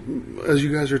just, as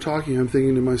you guys are talking, I'm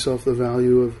thinking to myself the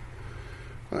value of.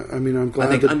 I'm glad.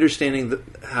 I think understanding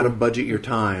how to budget your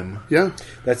time. Yeah,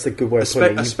 that's a good way of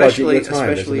putting it. Especially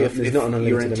if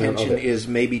your intention is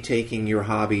maybe taking your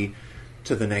hobby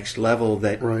to the next level,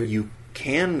 that you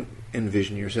can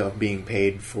envision yourself being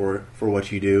paid for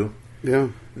what you do.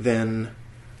 Yeah. Then,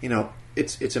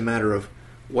 it's a matter of,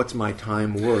 what's my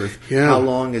time worth? Yeah. How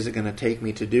long is it going to take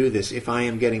me to do this? If I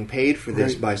am getting paid for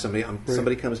this by somebody,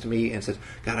 somebody comes to me and says,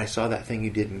 "God, I saw that thing you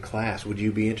did in class. Would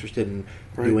you be interested in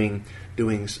doing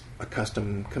a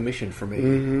custom commission for me?"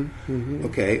 Mm-hmm.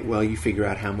 Okay, well, you figure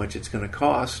out how much it's going to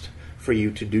cost for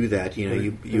you to do that.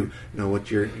 You know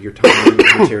what your time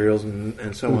and materials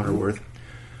and so on are worth.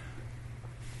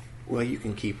 Well, you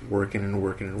can keep working and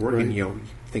working and working. Right. You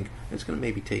think it's going to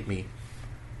maybe take me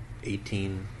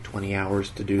 18, 20 hours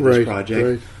to do this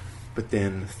project, but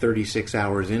then 36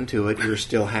 hours into it, you're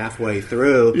still halfway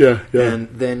through, and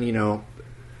then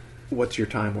what's your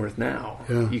time worth now?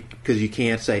 Because you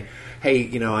can't say, "Hey,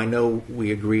 I know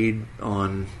we agreed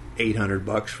on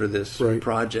 $800 for this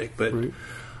project, but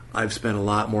I've spent a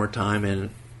lot more time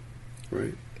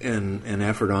and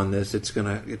effort on this, it's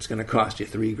gonna cost you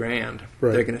 $3,000.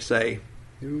 Right. They're gonna say,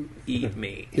 "Eat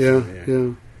me."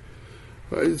 Yeah.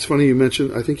 It's funny you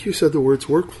mentioned. I think you said the words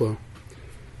workflow.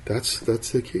 That's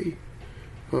the key.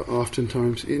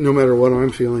 Oftentimes, no matter what I'm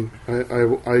feeling,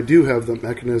 I do have the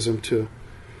mechanism to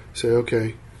say,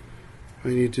 okay, I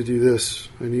need to do this.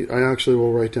 I actually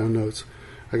will write down notes.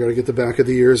 I got to get the back of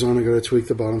the ears on. I got to tweak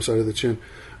the bottom side of the chin.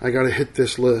 I got to hit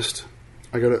this list.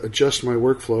 I got to adjust my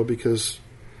workflow because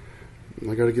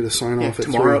I got to get a sign off at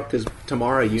tomorrow. Because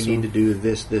tomorrow you need to do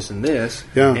this, this, and this.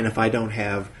 Yeah. And if I don't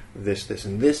have this,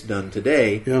 and this done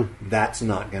today, that's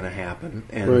not going to happen,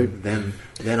 and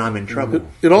then I'm in trouble.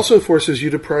 It also forces you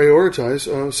to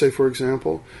prioritize. Say, for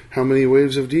example, how many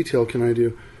waves of detail can I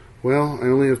do? Well, I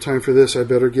only have time for this. I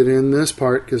better get in this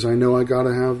part because I know I got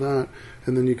to have that,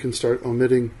 and then you can start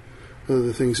omitting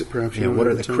the things that perhaps you don't what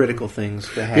have are the time critical for. things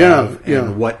to have,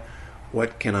 and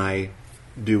what can I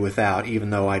do without, even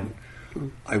though I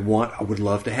would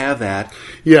love to have that.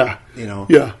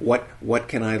 What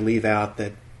can I leave out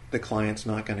that the client's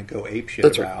not going to go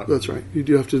apeshit about? That's right. You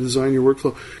do have to design your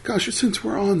workflow. Gosh, since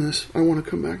we're on this, I want to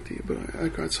come back to you, but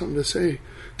I've got something to say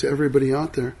to everybody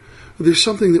out there. There's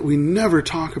something that we never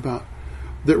talk about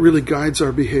that really guides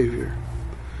our behavior.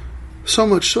 So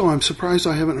much so, I'm surprised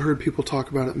I haven't heard people talk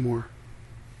about it more.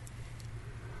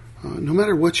 No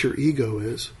matter what your ego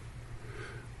is,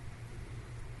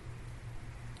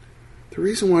 the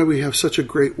reason why we have such a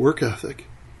great work ethic,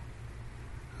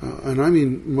 and I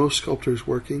mean most sculptors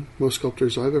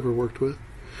I've ever worked with,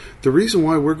 the reason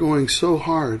why we're going so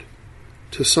hard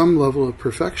to some level of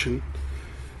perfection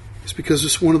is because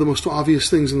it's one of the most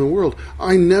obvious things in the world.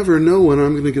 I never know when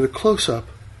I'm going to get a close-up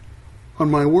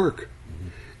on my work.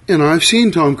 And I've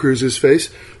seen Tom Cruise's face,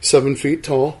 7 feet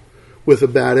tall, with a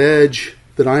bad edge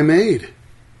that I made.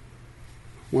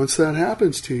 Once that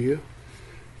happens to you,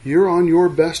 you're on your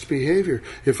best behavior.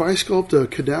 If I sculpt a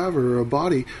cadaver or a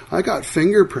body, I got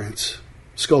fingerprints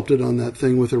sculpted on that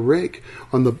thing with a rake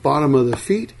on the bottom of the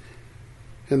feet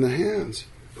and the hands.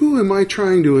 Who am I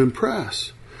trying to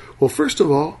impress? Well, first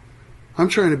of all, I'm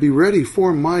trying to be ready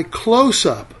for my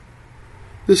close-up.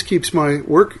 This keeps my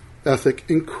work ethic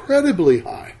incredibly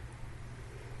high.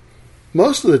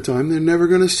 Most of the time, they're never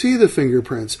going to see the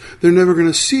fingerprints. They're never going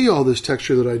to see all this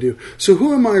texture that I do. So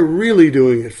who am I really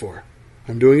doing it for?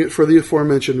 I'm doing it for the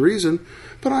aforementioned reason,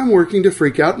 but I'm working to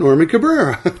freak out Norman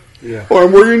Cabrera. Or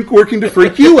I'm working to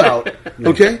freak you out.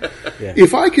 Okay? Yeah.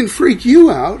 If I can freak you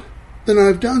out, then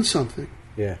I've done something.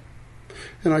 Yeah.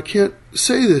 And I can't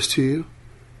say this to you,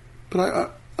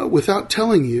 but I without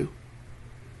telling you,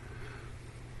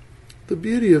 the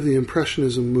beauty of the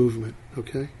Impressionism movement,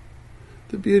 okay?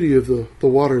 The beauty of the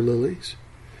water lilies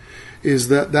is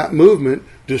that movement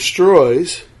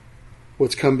destroys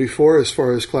what's come before as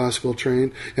far as classical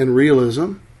train and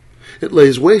realism. It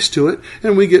lays waste to it,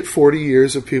 and we get 40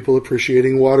 years of people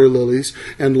appreciating water lilies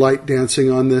and light dancing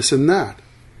on this and that.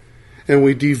 And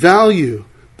we devalue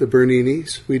the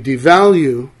Berninis. We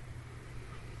devalue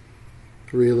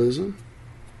realism.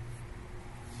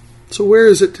 So where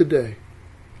is it today?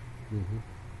 Mm-hmm.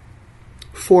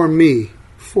 For me,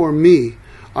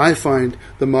 I find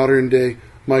the modern day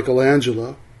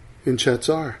Michelangelo in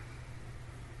Chetzar.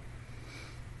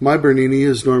 My Bernini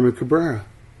is Norman Cabrera.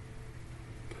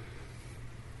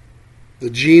 The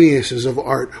geniuses of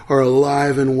art are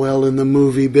alive and well in the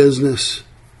movie business.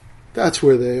 That's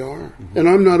where they are. Mm-hmm. And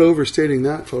I'm not overstating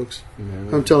that, folks.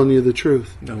 Mm-hmm. I'm telling you the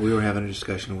truth. No, we were having a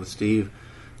discussion with Steve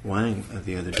Wang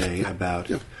the other day about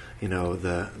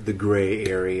the gray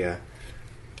area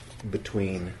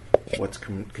between what's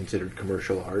considered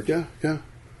commercial art well,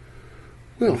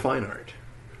 and fine art.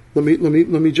 Let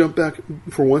me jump back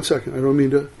for 1 second. I don't mean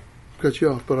to cut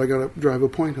you off, but I got to drive a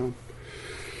point home.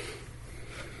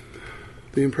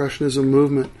 The Impressionism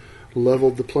movement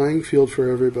leveled the playing field for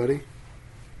everybody.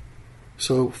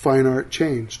 So fine art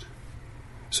changed.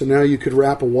 So now you could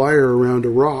wrap a wire around a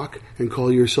rock and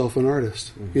call yourself an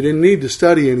artist. Mm-hmm. You didn't need to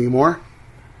study anymore.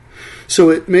 So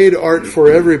it made art for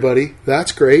everybody.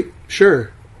 That's great,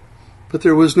 sure. But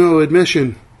there was no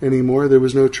admission anymore. There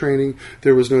was no training.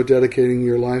 There was no dedicating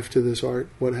your life to this art,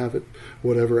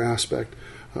 whatever aspect,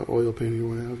 oil painting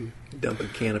or what have you. Dump a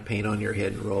can of paint on your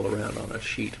head and roll around on a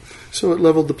sheet. So it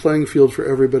leveled the playing field for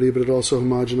everybody, but it also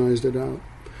homogenized it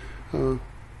out.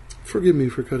 Forgive me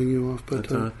for cutting you off, but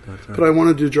but I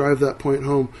wanted to drive that point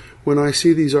home. When I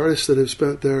see these artists that have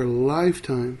spent their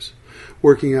lifetimes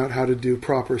working out how to do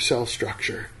proper cell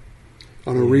structure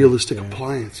on a realistic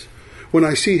appliance, when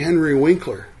I see Henry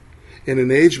Winkler in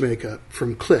an age makeup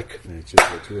from Click. It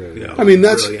just looks really. I mean,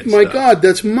 that's my stuff. God.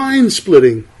 That's mind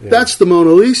splitting. Yeah. That's the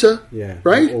Mona Lisa. Yeah.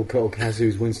 Right. Or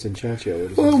Kazu's Winston Churchill.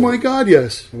 Oh my God!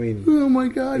 Yes. I mean. Oh my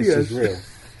God! Yes. This is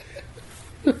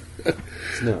real.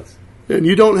 It's nuts. And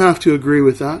you don't have to agree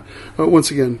with that.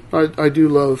 Once again, I do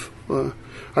love.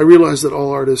 I realize that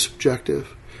all art is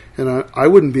subjective, and I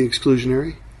wouldn't be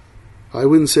exclusionary. I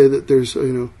wouldn't say that there's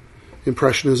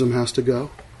impressionism has to go,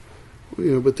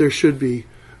 but there should be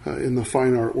in the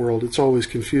fine art world. It's always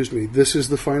confused me. This is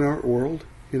the fine art world,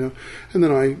 and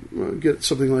then I get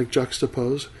something like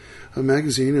Juxtapose, a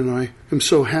magazine, and I am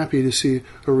so happy to see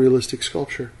a realistic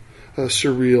sculpture, a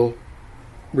surreal,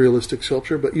 realistic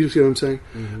sculpture. But you see what I'm saying?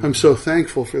 Mm-hmm. I'm so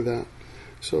thankful for that.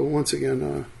 So once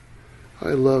again,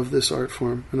 I love this art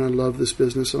form, and I love this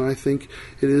business, and I think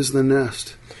it is the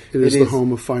nest. It is the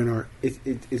home of fine art.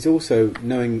 It's also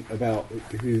knowing about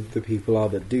who the people are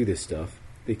that do this stuff,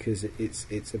 because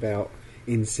it's about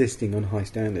insisting on high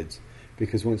standards.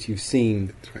 Because once you've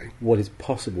seen what is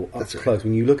possible up close,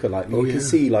 when you look at you can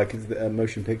see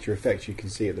motion picture effects, you can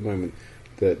see at the moment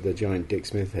the giant Dick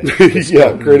Smith head.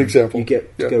 Yeah, great example. You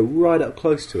get to go right up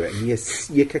close to it, and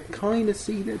you can kind of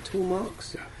see the tool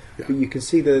marks. Yeah. Yeah. But you can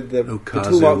see the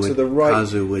tool marks are the right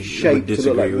shape to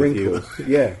look like wrinkles.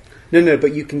 Yeah. No,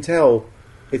 but you can tell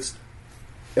it's.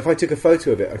 If I took a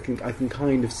photo of it, I can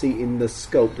kind of see in the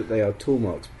sculpt that they are tool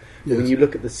marks. But when you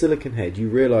look at the silicon head, you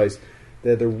realise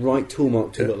they're the right tool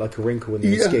mark to look like a wrinkle in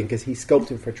their skin, because he's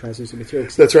sculpting for a translucent material.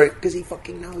 That's right. Because he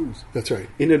fucking knows. That's right.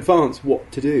 In advance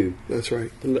what to do. That's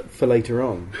right. For later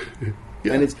on.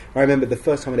 Yeah. And I remember the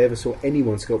first time I ever saw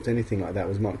anyone sculpt anything like that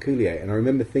was Marc Coulier, and I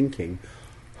remember thinking,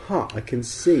 I can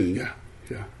see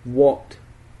what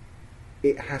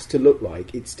it has to look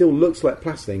like. It still looks like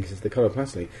plasticine because it's the colour of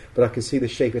plasticine, but I can see the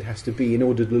shape it has to be in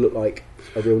order to look like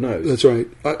a real nose. That's right.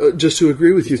 Just to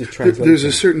agree with you, there's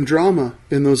a certain drama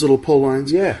in those little pull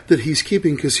lines that he's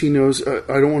keeping, because he knows,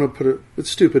 I don't want to it's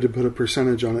stupid to put a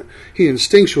percentage on it. He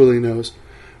instinctually knows,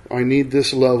 I need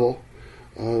this level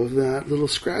of that little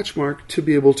scratch mark to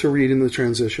be able to read in the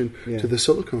transition to the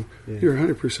silicone. Yeah. You're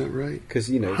 100% right. Because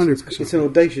it's an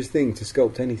audacious thing to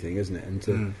sculpt anything, isn't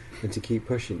it? And to keep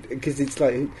pushing, because it's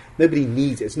like nobody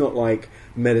needs it. It's not like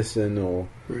medicine or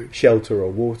shelter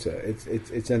or water.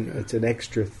 It's an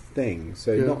extra thing.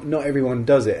 So not everyone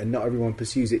does it, and not everyone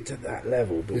pursues it to that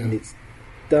level. But when it's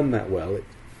done that well,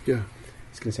 it's going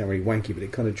to sound really wanky, but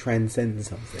it kind of transcends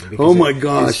something. Oh my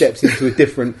gosh! It steps into a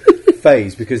different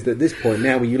phase, because at this point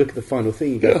now, when you look at the final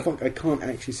thing, you go, "Fuck! I can't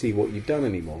actually see what you've done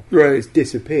anymore. Right? It's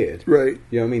disappeared. Right?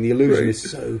 You know what I mean? The illusion is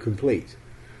so complete."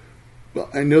 Well,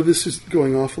 I know this is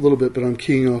going off a little bit, but I'm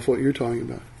keying off what you're talking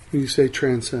about. When you say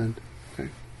transcend, okay.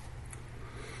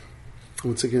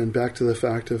 Once again, back to the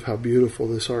fact of how beautiful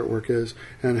this artwork is,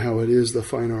 and how it is the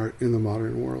fine art in the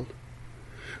modern world.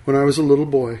 When I was a little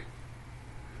boy,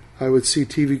 I would see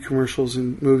TV commercials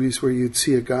and movies where you'd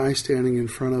see a guy standing in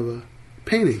front of a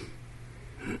painting.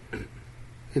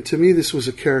 And to me, this was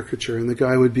a caricature, and the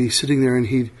guy would be sitting there, and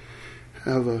he'd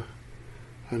have an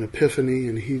epiphany,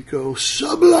 and he'd go,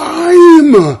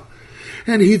 "Sublime!"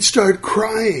 And he'd start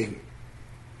crying.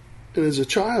 And as a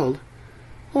child,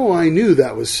 I knew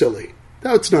that was silly.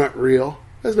 That's not real.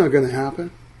 That's not going to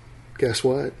happen. Guess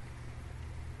what?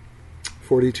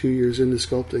 42 years into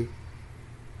sculpting,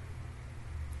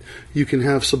 you can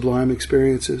have sublime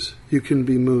experiences. You can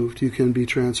be moved. You can be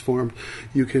transformed.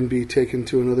 You can be taken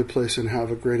to another place and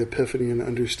have a great epiphany and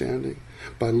understanding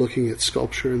by looking at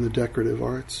sculpture and the decorative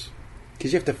arts.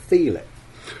 Because you have to feel it.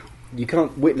 You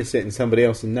can't witness it in somebody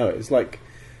else and know it. It's like,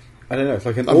 I don't know, it's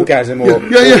like an orgasm or... You know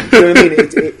what I mean?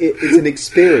 It's an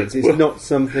experience. It's not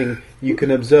something you can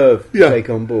observe, take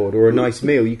on board, or a nice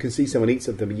meal. You can see someone eat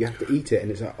something, but you have to eat it, and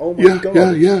it's like, oh my God.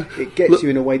 It gets you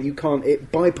in a way that you can't...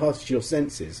 It bypasses your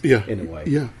senses in a way.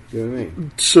 Yeah. You know what I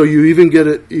mean? So you even get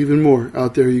it even more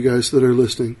out there, you guys that are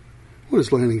listening. What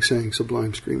is Lanning saying?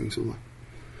 Sublime, screaming sublime.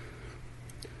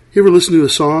 You ever listen to a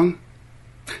song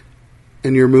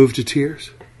and you're moved to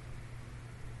tears?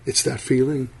 It's that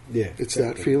feeling. Yeah. It's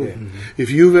that feeling. Yeah. Mm-hmm.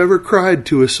 If you've ever cried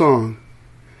to a song,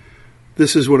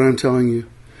 this is what I'm telling you.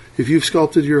 If you've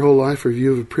sculpted your whole life, or if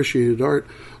you've appreciated art,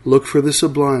 look for the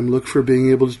sublime. Look for being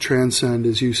able to transcend,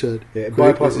 as you said. Yeah, it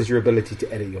bypasses your ability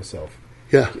to edit yourself.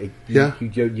 Yeah.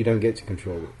 You don't get to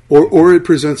control it. Or it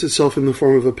presents itself in the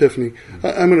form of epiphany. Mm-hmm.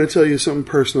 I'm going to tell you something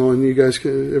personal, and you guys,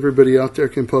 everybody out there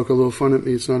can poke a little fun at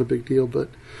me. It's not a big deal, but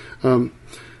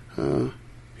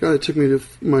God, it took me to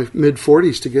my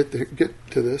mid-40s to get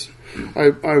to this.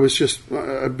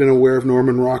 I've been aware of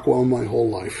Norman Rockwell my whole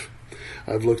life.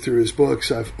 I've looked through his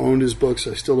books. I've owned his books.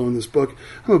 I still own this book.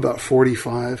 I'm about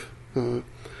 45, and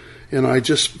I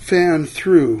just fanned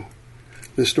through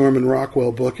this Norman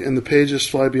Rockwell book, and the pages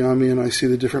fly beyond me, and I see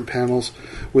the different panels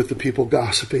with the people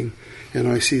gossiping, and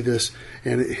I see this,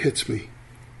 and it hits me.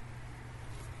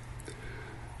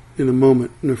 In a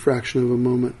moment, in a fraction of a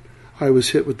moment, I was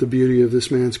hit with the beauty of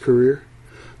this man's career,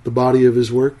 the body of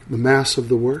his work, the mass of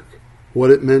the work,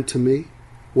 what it meant to me,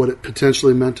 what it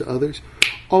potentially meant to others,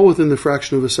 all within the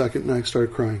fraction of a second, and I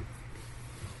started crying.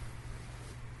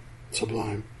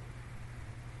 Sublime.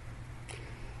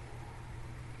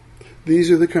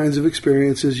 These are the kinds of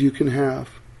experiences you can have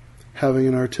having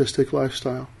an artistic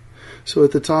lifestyle. So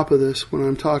at the top of this, when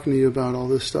I'm talking to you about all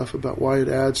this stuff, about why it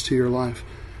adds to your life,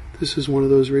 this is one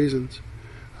of those reasons.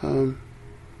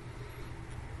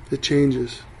 It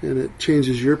changes, and it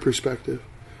changes your perspective.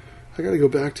 I got to go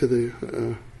back to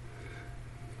the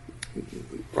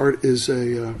art is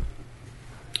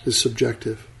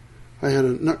subjective. I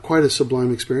had not quite a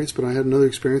sublime experience, but I had another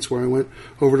experience where I went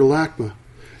over to LACMA,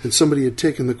 and somebody had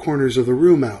taken the corners of the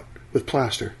room out with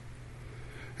plaster.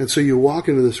 And so you walk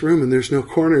into this room, and there's no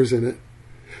corners in it,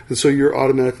 and so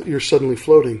you're suddenly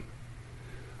floating.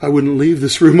 I wouldn't leave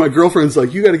this room. My girlfriend's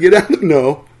like, "You got to get out."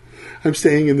 No, I'm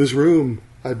staying in this room.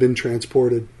 I've been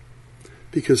transported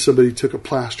because somebody took a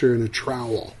plaster and a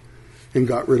trowel and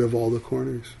got rid of all the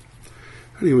corners.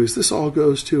 Anyways, this all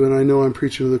goes to, and I know I'm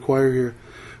preaching to the choir here,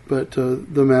 but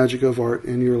the magic of art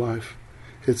in your life.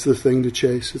 It's the thing to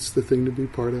chase. It's the thing to be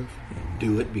part of.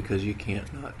 Do it because you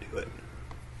can't not do it.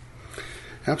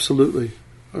 Absolutely.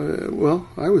 Well,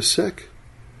 I was sick.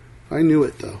 I knew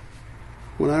it, though.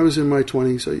 When I was in my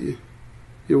 20s,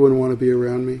 you wouldn't want to be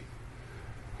around me.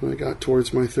 When I got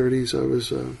towards my 30s, I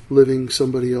was living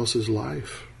somebody else's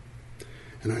life.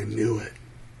 And I knew it.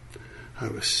 I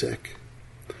was sick.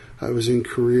 I was in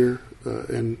career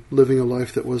and living a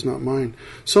life that was not mine.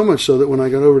 So much so that when I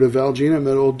got over to Valgene, I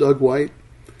met old Doug White,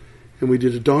 and we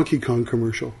did a Donkey Kong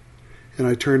commercial. And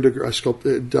I turned to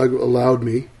sculpt. Doug allowed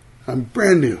me. I'm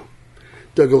brand new.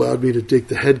 Doug allowed me to dig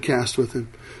the head cast with him,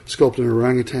 sculpt an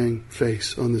orangutan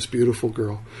face on this beautiful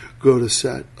girl. Go to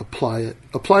set, apply it.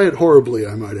 Apply it horribly,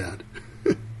 I might add.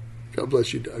 God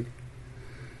bless you, Doug.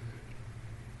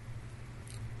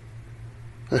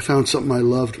 I found something I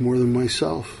loved more than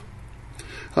myself.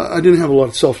 I didn't have a lot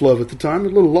of self-love at the time, a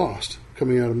little lost,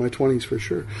 coming out of my 20s for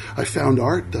sure. I found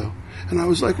art, though, and I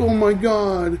was like, oh my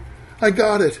God, I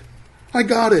got it. I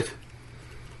got it.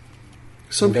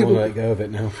 Some people let go of it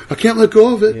now. I can't let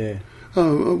go of it. Yeah.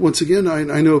 Once again,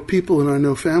 I know people, and I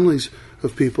know families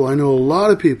of people. I know a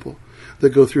lot of people that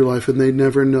go through life, and they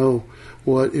never know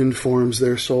what informs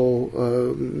their soul,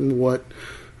 what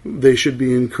they should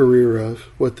be in career of,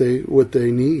 what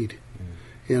they need.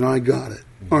 And I got it.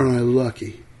 Aren't I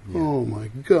lucky? Yeah. Oh my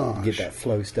gosh! You get that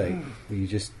flow state where you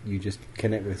just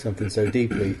connect with something so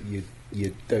deeply you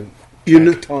don't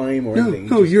track time or anything.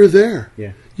 No, you're there.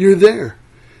 Yeah, you're there.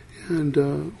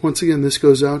 And once again, this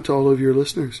goes out to all of your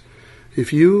listeners.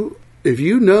 If you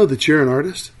know that you're an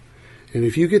artist, and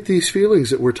if you get these feelings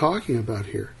that we're talking about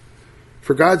here,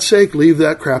 for God's sake, leave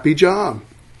that crappy job.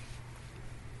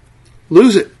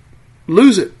 Lose it.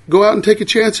 Lose it. Go out and take a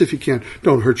chance if you can.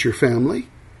 Don't hurt your family.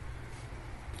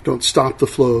 Don't stop the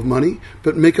flow of money,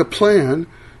 but make a plan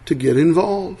to get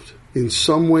involved in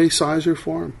some way, size, or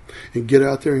form, and get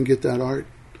out there and get that art.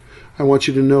 I want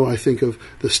you to know I think of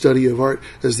the study of art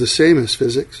as the same as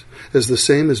physics, as the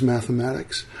same as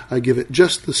mathematics. I give it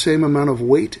just the same amount of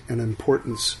weight and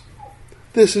importance.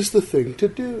 This is the thing to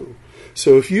do.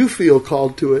 So if you feel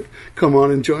called to it, come on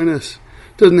and join us.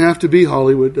 Doesn't have to be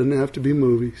Hollywood, doesn't have to be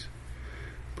movies.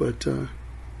 But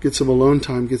get some alone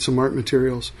time, get some art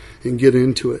materials, and get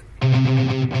into it.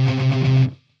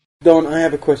 Don, I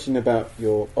have a question about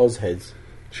your Oz heads.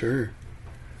 Sure.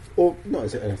 Or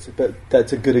not, but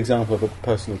that's a good example of a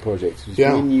personal project.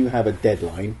 Yeah. When you have a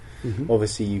deadline,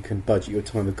 obviously you can budget your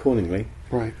time accordingly.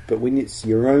 Right. But when it's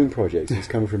your own project, it's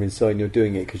coming from inside and you're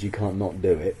doing it because you can't not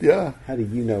do it. Yeah. How do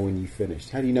you know when you've finished?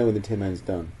 How do you know when the Tin Man's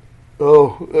done?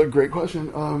 Oh, great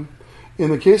question.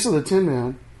 In the case of the Tin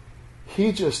Man,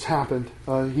 he just happened.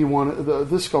 He wanted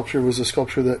this sculpture was a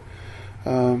sculpture that,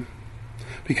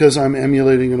 because I'm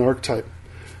emulating an archetype,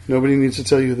 nobody needs to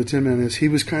tell you who the Tin Man is. He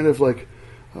was kind of like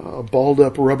a balled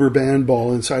up rubber band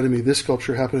ball inside of me. This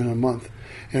sculpture happened in a month,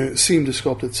 and it seemed to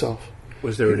sculpt itself.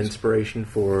 Was there an inspiration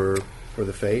for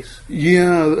the face?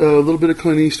 Yeah, a little bit of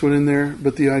Clint Eastwood in there,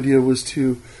 but the idea was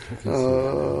to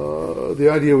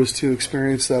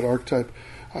experience that archetype.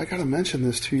 I got to mention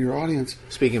this to your audience.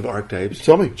 Speaking of archetypes,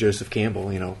 tell me, Joseph Campbell.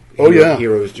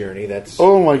 Hero's Journey. That's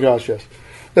oh my gosh, yes.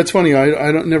 That's funny.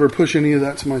 I don't never push any of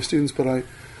that to my students, but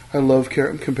I love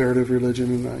comparative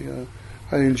religion, and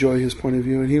I enjoy his point of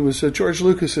view. And he was George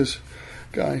Lucas's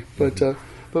guy, but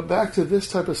But back to this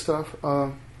type of stuff.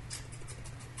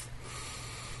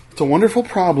 It's a wonderful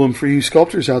problem for you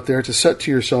sculptors out there to set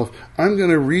to yourself, I'm going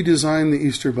to redesign the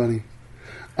Easter Bunny.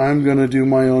 I'm going to do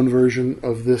my own version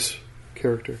of this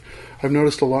character. I've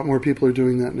noticed a lot more people are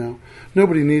doing that now.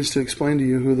 Nobody needs to explain to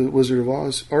you who the Wizard of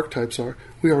Oz archetypes are.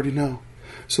 We already know.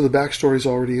 So the backstory's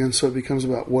already in, so it becomes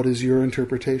about what is your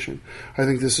interpretation. I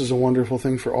think this is a wonderful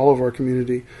thing for all of our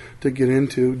community to get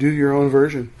into. Do your own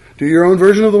version. Do your own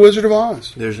version of the Wizard of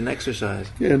Oz. There's an exercise.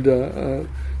 And to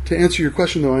answer your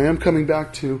question, though, I am coming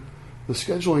back to the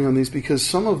scheduling on these because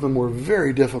some of them were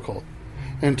very difficult.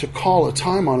 And to call a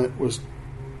time on it was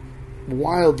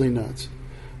wildly nuts.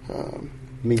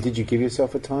 Did you give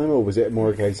yourself a time, or was it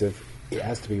more a case of it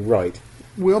has to be right?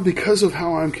 Well, because of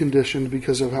how I'm conditioned,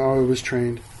 because of how I was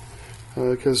trained,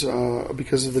 because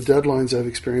of the deadlines I've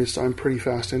experienced, I'm pretty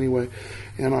fast anyway,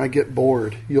 and I get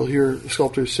bored. You'll hear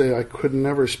sculptors say, I could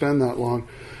never spend that long.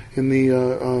 In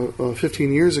the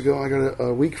 15 years ago, I got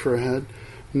a week for a head.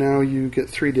 Now you get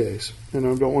 3 days. And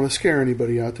I don't want to scare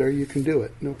anybody out there. You can do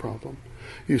it, no problem.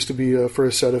 Used to be for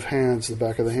a set of hands, the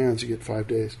back of the hands, you get 5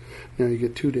 days. Now you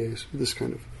get 2 days. This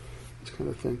kind of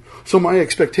thing. So my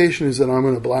expectation is that I'm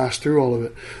going to blast through all of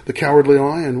it. The Cowardly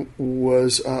Lion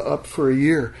was up for a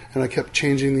year, and I kept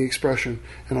changing the expression,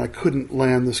 and I couldn't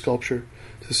land the sculpture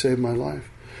to save my life.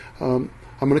 I'm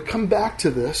going to come back to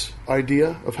this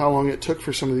idea of how long it took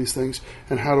for some of these things,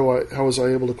 and how was I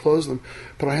able to close them.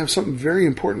 But I have something very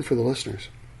important for the listeners.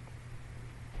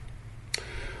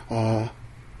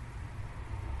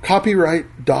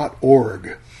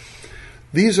 Copyright.org.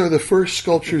 These are the first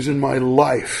sculptures in my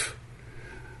life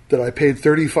that I paid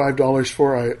 $35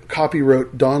 for. I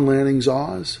copywrote Don Lanning's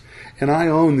Oz, and I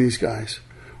own these guys.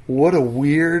 What a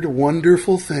weird,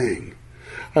 wonderful thing.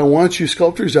 I want you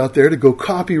sculptors out there to go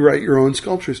copyright your own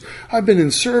sculptures. I've been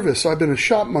in service. I've been a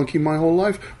shop monkey my whole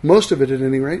life, most of it at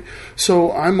any rate.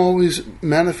 So I'm always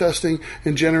manifesting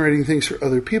and generating things for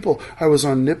other people. I was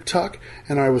on Nip Tuck,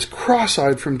 and I was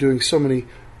cross-eyed from doing so many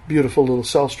beautiful little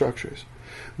cell structures.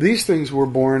 These things were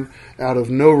born out of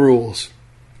no rules.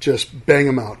 Just bang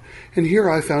them out. And here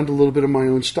I found a little bit of my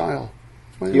own style.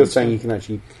 You're saying you can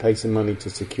actually pay some money to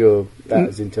secure that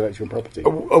as intellectual property?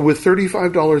 With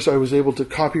 $35, I was able to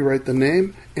copyright the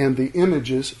name and the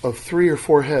images of 3 or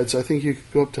 4 heads. I think you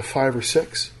could go up to 5 or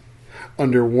 6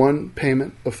 under one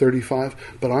payment of $35,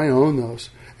 but I own those.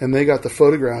 And they got the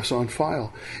photographs on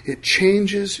file. It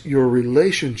changes your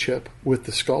relationship with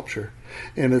the sculpture,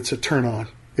 and it's a turn-on.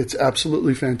 It's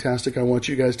absolutely fantastic. I want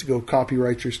you guys to go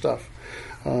copyright your stuff.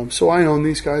 So I own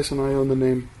these guys, and I own the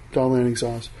name Don Lanning's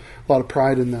Oz. A lot of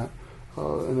pride in that,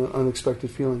 and an unexpected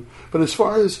feeling. But as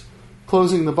far as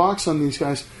closing the box on these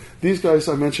guys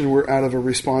I mentioned were out of a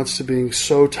response to being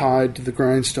so tied to the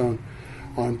grindstone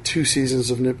on 2 seasons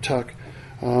of Nip Tuck.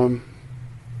 The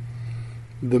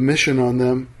mission on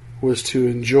them was to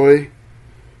enjoy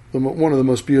one of the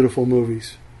most beautiful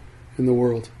movies in the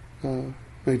world,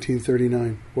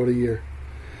 1939. What a year.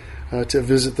 To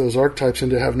visit those archetypes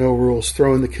and to have no rules,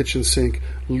 throw in the kitchen sink,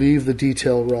 leave the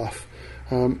detail rough.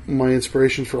 My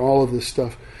inspiration for all of this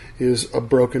stuff is a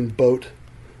broken boat,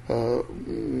 the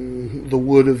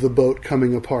wood of the boat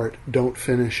coming apart. Don't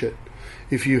finish it.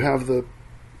 If you have the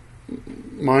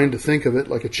mind to think of it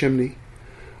like a chimney,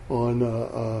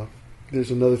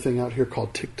 there's another thing out here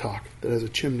called TikTok that has a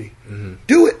chimney. Mm-hmm.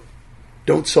 Do it!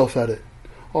 Don't self-edit.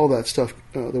 All that stuff,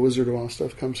 the Wizard of Oz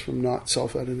stuff, comes from not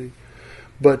self-editing.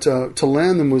 But to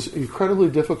land them was incredibly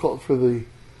difficult for the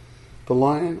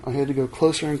lion. I had to go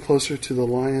closer and closer to the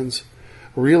lion's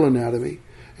real anatomy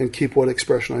and keep what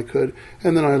expression I could.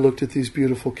 And then I looked at these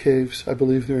beautiful caves, I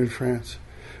believe they're in France,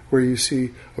 where you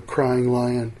see a crying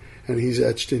lion and he's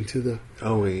etched into the...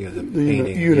 Oh, yeah, the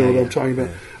painting. You know what I'm talking about.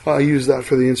 Yeah. I used that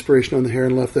for the inspiration on the hair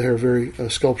and left the hair very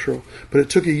sculptural. But it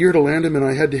took a year to land him, and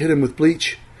I had to hit him with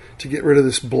bleach to get rid of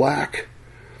this black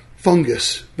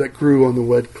fungus that grew on the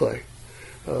wet clay.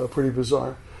 Pretty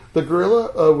bizarre. The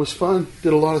gorilla was fun.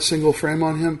 Did a lot of single frame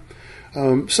on him.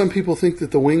 Some people think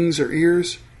that the wings are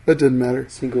ears. That didn't matter.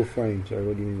 Single frame, sorry,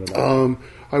 what do you mean by that?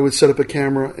 I would set up a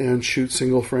camera and shoot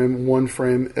single frame, 1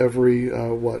 frame every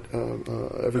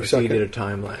every second. You did a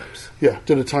time lapse. Yeah,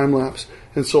 did a time lapse.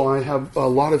 And so I have a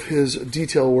lot of his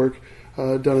detail work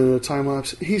done in a time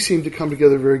lapse. He seemed to come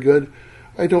together very good.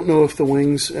 I don't know if the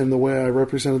wings and the way I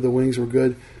represented the wings were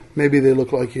good. Maybe they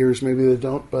look like ears, maybe they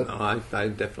don't. But no, I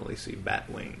definitely see bat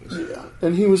wings. Yeah,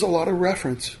 and he was a lot of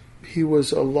reference. He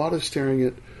was a lot of staring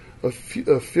at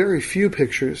a very few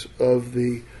pictures of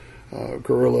the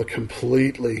gorilla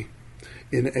completely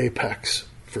in apex,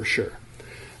 for sure.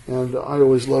 And I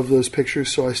always loved those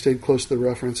pictures, so I stayed close to the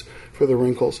reference for the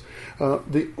wrinkles.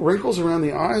 The wrinkles around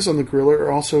the eyes on the Gorilla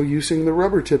are also using the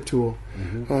rubber tip tool.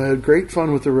 Mm-hmm. I had great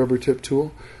fun with the rubber tip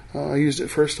tool. I used it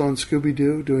first on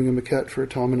Scooby-Doo, doing a maquette for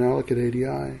Tom and Alec at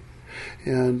ADI.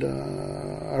 And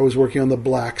I was working on the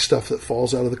black stuff that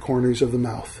falls out of the corners of the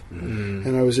mouth. Mm-hmm.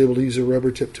 And I was able to use a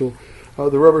rubber tip tool.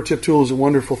 The rubber tip tool is a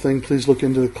wonderful thing. Please look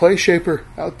into the clay shaper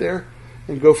out there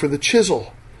and go for the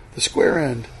chisel, the square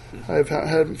end. I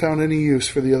haven't found any use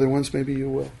for the other ones. Maybe you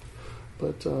will.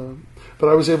 But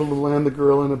I was able to land the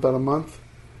Gorilla in about a month.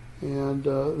 And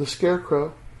the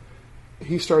Scarecrow,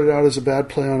 he started out as a bad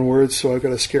play on words, so I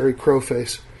got a scary crow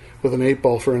face with an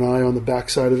 8-ball for an eye on the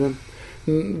backside of him.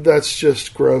 That's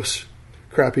just gross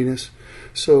crappiness.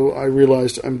 So I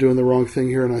realized I'm doing the wrong thing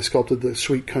here, and I sculpted the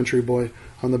sweet country boy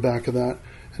on the back of that.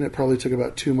 And it probably took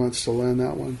about 2 months to land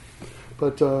that one.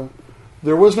 But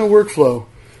there was no workflow.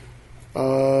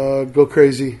 Go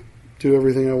crazy, do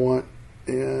everything I want,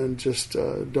 and just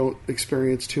don't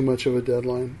experience too much of a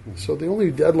deadline. Mm-hmm. So the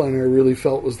only deadline I really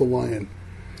felt was the lion.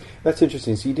 That's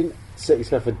interesting. So you didn't set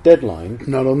yourself a deadline,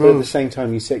 not on but those. At the same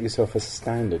time you set yourself a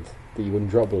standard that you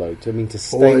wouldn't drop below. To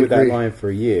stay with that lion for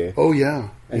a year. Oh yeah,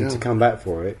 and to come back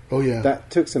for it. Oh yeah, that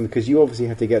took some, because you obviously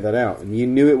had to get that out, and you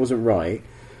knew it wasn't right.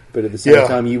 But at the same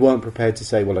time, you weren't prepared to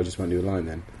say, well, I just won't do a line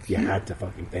then. You had to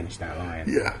fucking finish that line.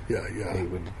 Yeah.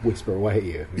 It would whisper away at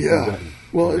you.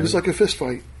 Well, it was like a fist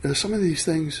fight. Some of these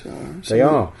things... They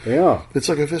are. It's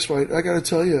like a fist fight. I got to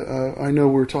tell you, I know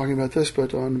we're talking about this,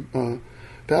 but on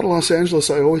Battle Los Angeles,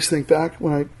 I always think back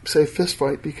when I say fist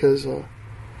fight because a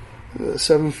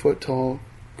 7-foot-tall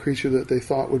creature that they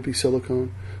thought would be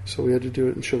silicone, so we had to do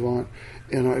it in Chavant.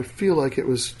 And I feel like it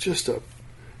was just a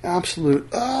absolute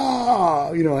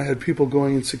I had people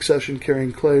going in succession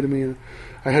carrying clay to me.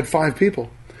 I had 5 people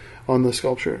on the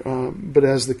sculpture, but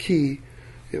as the key,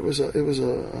 it was a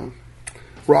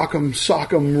Rock'em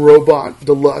Sock'em Robot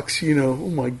Deluxe. Oh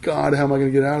my God, how am I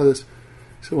going to get out of this?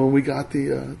 So when we got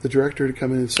the director to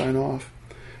come in and sign off,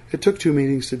 it took 2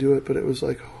 meetings to do it, but it was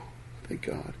like, oh, thank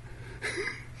God.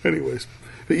 Anyways,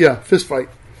 but yeah, fist fight.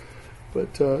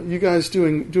 But you guys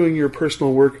doing your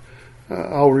personal work.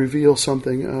 I'll reveal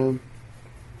something.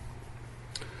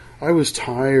 I was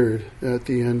tired at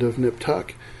the end of Nip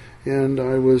Tuck, and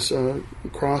I was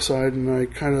cross-eyed, and I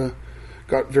kind of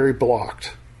got very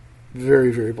blocked.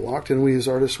 Very, very blocked. And we as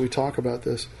artists, we talk about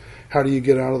this. How do you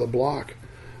get out of the block?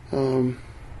 I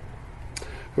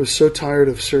was so tired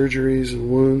of surgeries and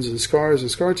wounds and scars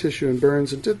and scar tissue and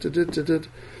burns and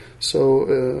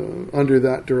So under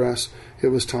that duress, it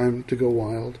was time to go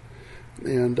wild.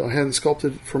 And I hadn't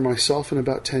sculpted for myself in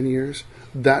about 10 years.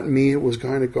 That me was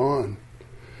kind of gone.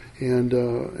 And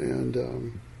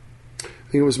I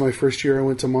think it was my first year I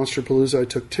went to Monsterpalooza. I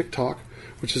took TikTok,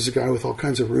 which is a guy with all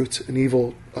kinds of roots, an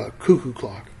evil cuckoo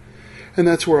clock. And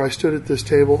that's where I stood at this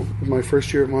table my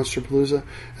first year at Monsterpalooza.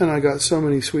 And I got so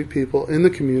many sweet people in the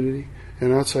community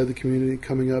and outside the community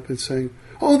coming up and saying,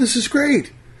 oh, this is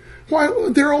great. Why,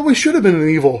 there always should have been an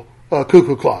evil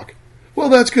cuckoo clock. Well,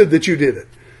 that's good that you did it.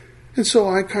 And so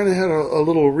I kind of had a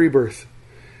little rebirth.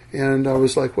 And I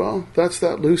was like, well, that's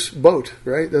that loose boat,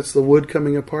 right? That's the wood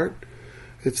coming apart.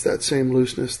 It's that same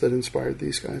looseness that inspired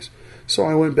these guys. So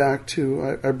I went back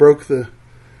to, I broke the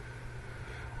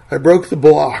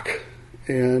block.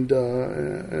 And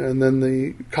then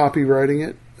the copywriting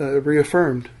it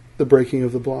reaffirmed the breaking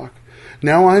of the block.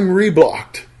 Now I'm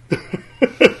reblocked.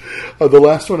 The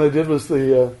last one I did was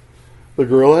the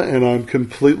Gorilla, and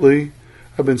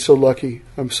I've been so lucky.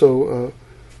 I'm so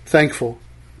thankful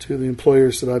to the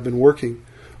employers that I've been working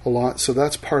a lot. So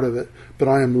that's part of it. But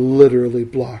I am literally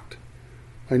blocked.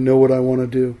 I know what I want to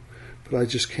do, but I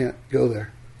just can't go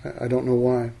there. I don't know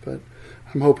why, but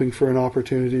I'm hoping for an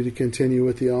opportunity to continue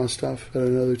with the Oz stuff at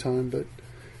another time. But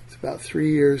it's about 4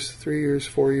 years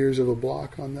of a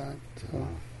block on that. So.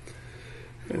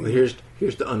 Well, here's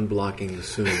to unblocking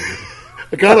soon.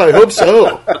 God, I hope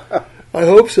so. I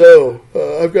hope so.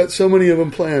 I've got so many of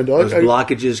them planned. Those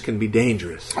blockages can be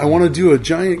dangerous. I want to do a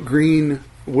giant green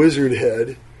wizard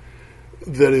head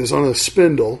that is on a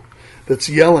spindle that's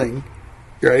yelling,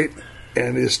 right,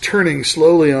 and is turning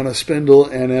slowly on a spindle,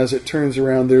 and as it turns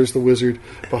around, there's the wizard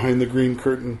behind the green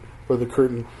curtain, or the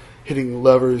curtain hitting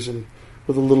levers and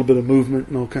with a little bit of movement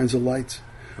and all kinds of lights.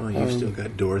 Oh, you've still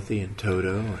got Dorothy and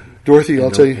Toto.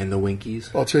 I'll tell you. And the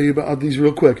Winkies. I'll tell you about these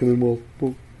real quick, and then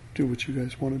we'll do what you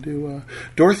guys want to do.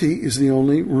 Dorothy is the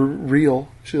only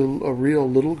she's a real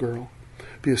little girl.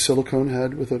 Be a silicone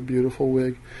head with a beautiful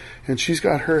wig. And she's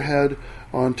got her head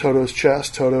on Toto's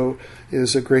chest. Toto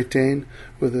is a Great Dane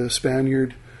with a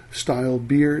Spaniard-style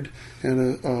beard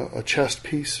and a chest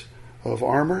piece of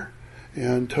armor.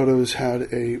 And Toto's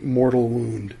had a mortal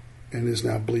wound and is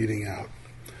now bleeding out.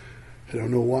 I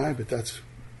don't know why, but that's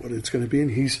what it's going to be.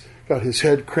 And he's got his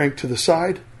head cranked to the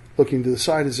side, looking to the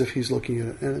side as if he's looking at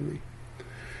an enemy.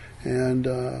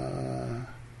 And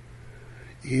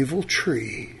evil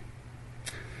tree.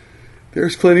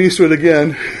 There's Clint Eastwood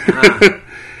again.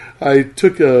 I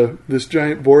took this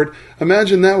giant board.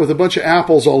 Imagine that with a bunch of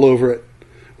apples all over it,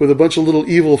 with a bunch of little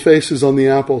evil faces on the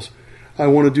apples. I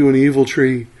want to do an evil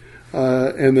tree,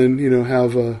 and then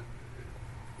have a.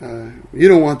 You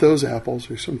don't want those apples,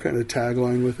 or some kind of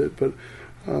tagline with it. But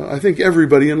I think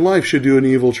everybody in life should do an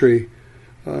evil tree.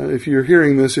 If you're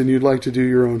hearing this and you'd like to do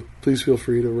your own, please feel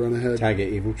free to run ahead. Tag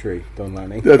it, evil tree, Don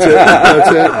Lanning. That's it.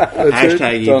 That's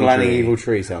Hashtag it. Don Lanning, evil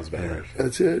tree sounds better.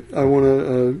 That's it. I want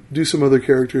to do some other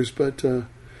characters, but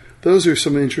those are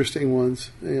some interesting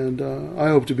ones, and I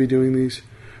hope to be doing these.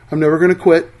 I'm never going to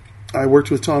quit. I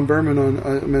worked with Tom Berman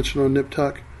I mentioned on Nip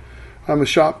Tuck. I'm a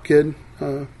shop kid.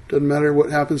 Doesn't matter what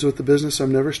happens with the business,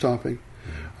 I'm never stopping.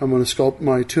 I'm going to sculpt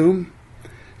my tomb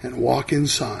and walk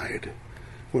inside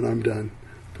when I'm done.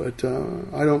 But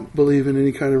I don't believe in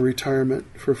any kind of retirement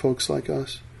for folks like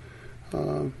us,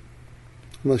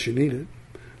 unless you need it.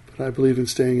 But I believe in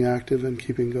staying active and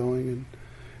keeping going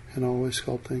and always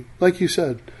sculpting. Like you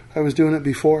said, I was doing it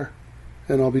before,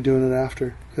 and I'll be doing it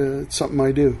after. It's something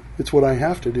I do. It's what I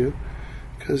have to do.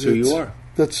 So you are.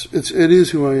 It is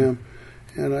who I am.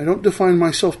 And I don't define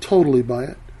myself totally by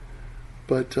it,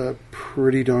 but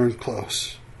pretty darn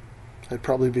close. I'd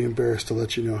probably be embarrassed to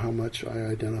let you know how much I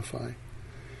identify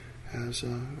as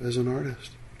an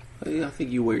artist. I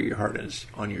think you wear your heart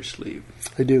on your sleeve.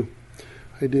 I do.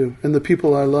 And the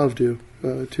people I love do,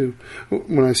 too.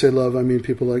 When I say love, I mean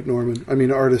people like Norman. I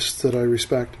mean artists that I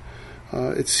respect.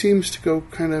 It seems to go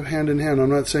kind of hand in hand. I'm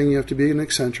not saying you have to be an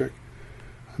eccentric.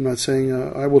 I'm not saying...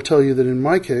 I will tell you that in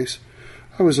my case,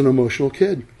 I was an emotional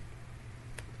kid.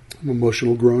 I'm an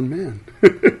emotional grown man.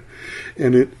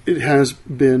 And it has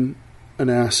been an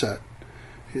asset.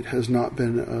 It has not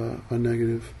been a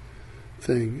negative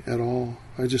thing at all.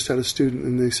 I just had a student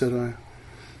and they said,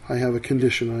 I have a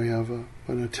condition. I have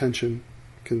an attention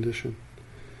condition.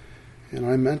 And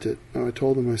I meant it. And I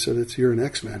told them, I said, you're an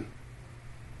X-Men.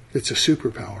 It's a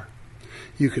superpower.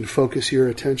 You can focus your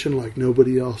attention like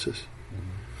nobody else's.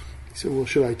 He said, well,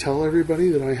 should I tell everybody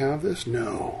that I have this?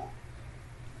 No.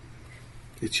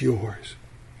 It's yours.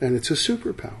 And it's a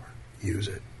superpower. Use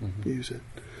it. Mm-hmm. Use it.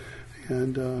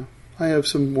 And I have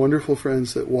some wonderful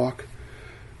friends that walk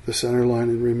the center line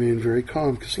and remain very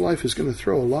calm, because life is going to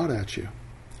throw a lot at you.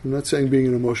 I'm not saying being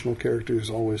an emotional character is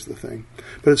always the thing,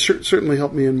 but it's certainly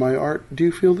helped me in my art. Do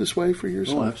you feel this way for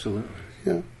yourself? Oh, absolutely.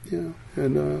 Yeah.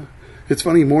 And it's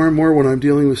funny, more and more when I'm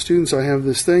dealing with students, I have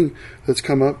this thing that's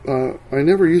come up. I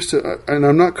never used to, and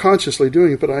I'm not consciously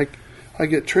doing it, but I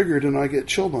get triggered and I get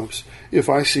chill bumps if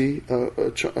I see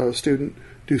a student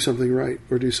do something right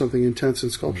or do something intense in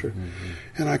sculpture. Mm-hmm.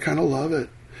 And I kind of love it.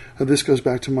 This goes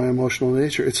back to my emotional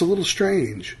nature. It's a little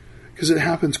strange because it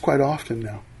happens quite often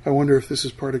now. I wonder if this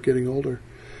is part of getting older.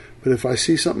 But if I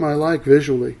see something I like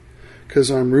visually,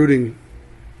 because I'm rooting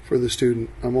for the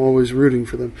student, I'm always rooting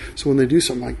for them. So when they do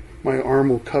something, like my arm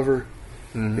will cover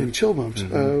in chill bumps.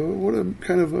 Mm-hmm. What a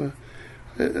kind of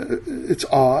it's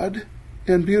odd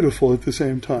and beautiful at the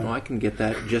same time. Well, I can get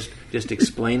that just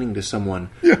explaining to someone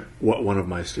what one of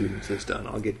my students has done.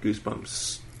 I'll get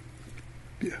goosebumps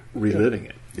reliving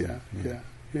it.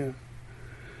 Yeah.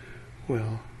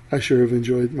 Well, I sure have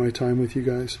enjoyed my time with you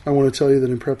guys. I want to tell you that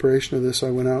in preparation of this, I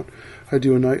went out. I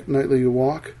do a nightly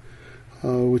walk,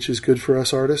 which is good for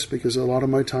us artists because a lot of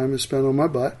my time is spent on my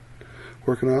butt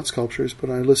working out sculptures. But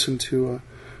I listen to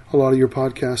a lot of your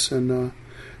podcasts, and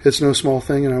it's no small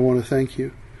thing, and I want to thank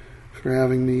you for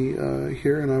having me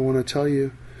here. And I want to tell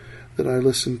you that I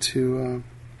listen to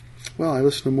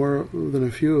more than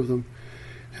a few of them.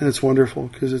 And it's wonderful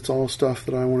because it's all stuff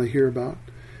that I want to hear about.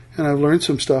 And I've learned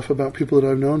some stuff about people that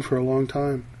I've known for a long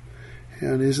time.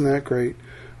 And isn't that great?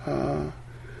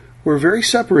 We're very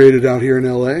separated out here in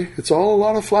L.A. It's all a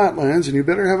lot of flatlands, and you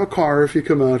better have a car if you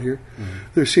come out here. Mm-hmm.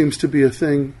 There seems to be a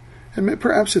thing, and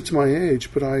perhaps it's my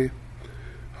age, but I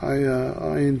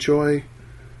enjoy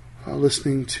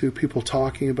listening to people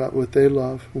talking about what they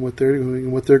love and what they're doing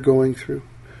and what they're going through,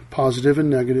 positive and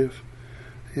negative.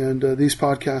 And these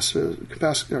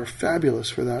podcasts are fabulous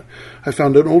for that. I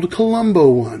found an old Columbo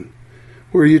one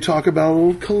where you talk about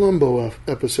old Columbo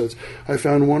episodes. I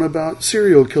found one about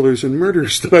serial killers and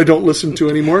murders that I don't listen to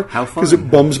anymore because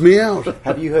it bums me out.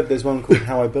 Have you heard there's one called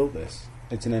How I Built This?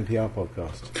 It's an NPR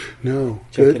podcast. No,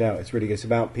 check it out. It's really good. It's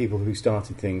about people who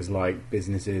started things like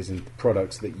businesses and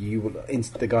products that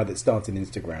the guy that started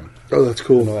Instagram. Oh, that's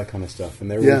cool. And all that kind of stuff.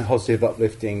 And they're really positive,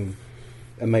 uplifting,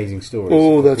 amazing stories.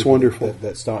 Oh, that's wonderful.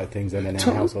 That started things and then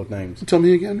now household names. Tell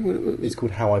me again. It's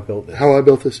called How I Built This. How I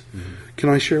Built This. Mm-hmm. Can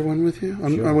I share one with you?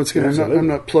 I'm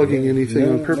not plugging anything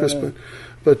on purpose,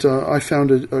 but I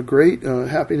found a great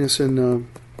happiness in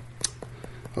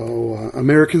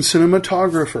American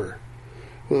Cinematographer,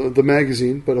 the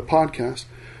magazine, but a podcast.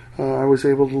 I was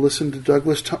able to listen to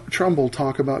Douglas Trumbull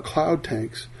talk about cloud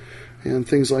tanks and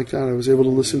things like that. I was able to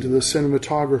listen to the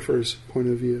cinematographer's point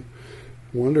of view.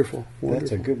 Wonderful.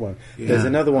 That's a good one. Yeah. There's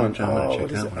another one.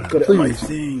 I've got it on my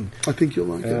thing. I think you'll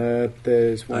like it.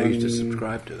 There's one. I used to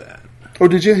subscribe to that. Oh,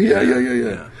 did you?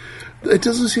 Yeah. It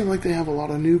doesn't seem like they have a lot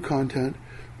of new content,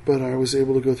 but I was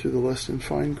able to go through the list and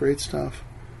find great stuff.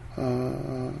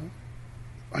 I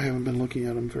haven't been looking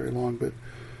at them very long, but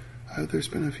there's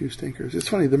been a few stinkers. It's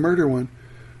funny, the murder one,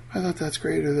 I thought that's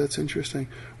great or that's interesting.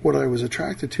 What I was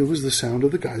attracted to was the sound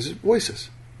of the guys' voices.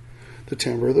 The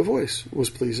timbre of the voice was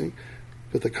pleasing,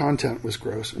 but the content was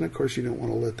gross. And, of course, you don't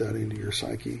want to let that into your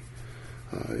psyche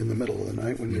in the middle of the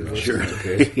night when you're listening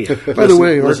to it. By the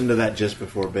way, listen to that just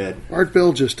before bed. Art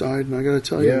Bell just died, and I got to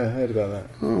tell you. Yeah, I heard about that.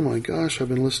 Oh, my gosh, I've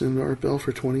been listening to Art Bell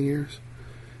for 20 years.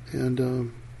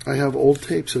 And I have old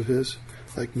tapes of his,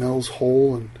 like Mel's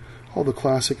Hole and all the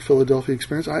classic Philadelphia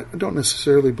Experience. I don't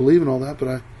necessarily believe in all that, but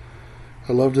I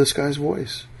love this guy's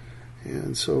voice.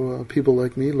 And so people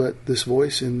like me let this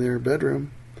voice in their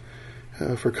bedroom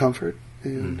for comfort.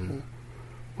 And,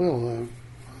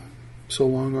 so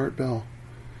long, Art Bell.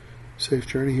 Safe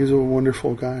journey. He's a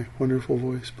wonderful guy, wonderful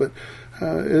voice. But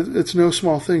it's no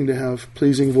small thing to have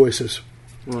pleasing voices.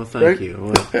 Well, thank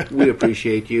you. Well, we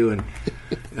appreciate you and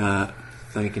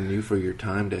thanking you for your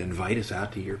time to invite us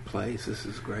out to your place. This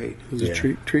is great. It was a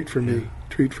treat for me.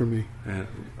 Treat for me. And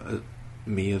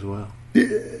me as well.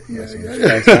 Yeah.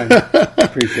 Thanks, man.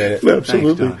 Appreciate it.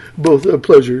 Absolutely. Thanks, both a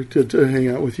pleasure to hang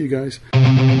out with you guys.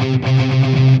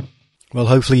 Well,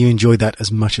 hopefully you enjoyed that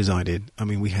as much as I did. I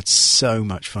mean, we had so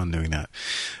much fun doing that.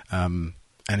 And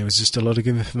it was just a lot of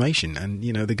good information. And,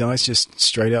 the guy's just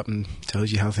straight up and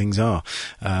tells you how things are.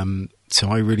 So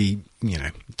I really,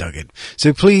 dug it.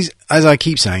 So please, as I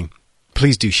keep saying,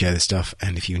 please do share this stuff.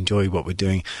 And if you enjoy what we're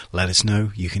doing, let us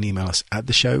know. You can email us at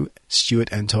the show,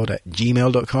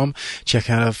 stuartandtodd@gmail.com. Check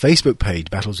out our Facebook page,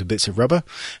 Battles with Bits of Rubber.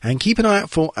 And keep an eye out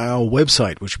for our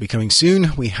website, which will be coming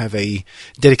soon. We have a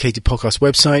dedicated podcast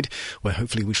website where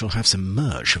hopefully we shall have some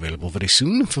merch available very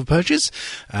soon for purchase.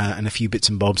 And a few bits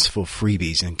and bobs for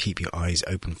freebies, and keep your eyes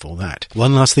open for that.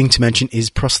 One last thing to mention is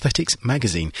Prosthetics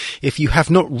Magazine. If you have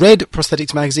not read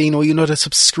Prosthetics Magazine, or you're not a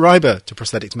subscriber to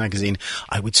Prosthetics Magazine,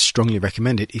 I would strongly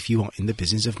recommend it if you are in the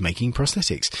business of making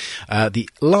prosthetics. The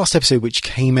last episode which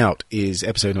came out is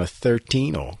episode number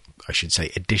 13, or I should say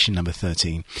edition number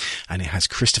 13, and it has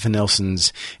Christopher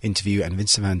Nelson's interview and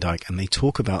Vincent van Dyke, and they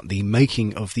talk about the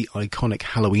making of the iconic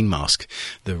Halloween mask,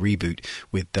 the reboot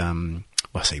with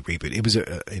I say reboot. It was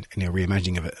a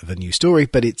reimagining of a new story,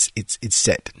 but it's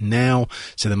set now,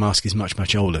 so the mask is much,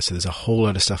 much older. So there's a whole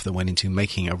lot of stuff that went into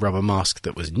making a rubber mask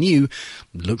that was new,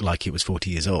 looked like it was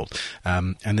 40 years old.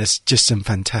 And there's just some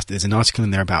fantastic. There's an article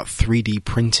in there about 3D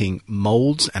printing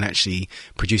molds and actually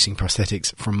producing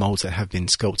prosthetics from molds that have been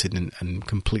sculpted and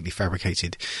completely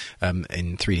fabricated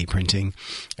in 3D printing.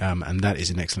 And that is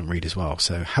an excellent read as well.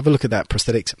 So have a look at that,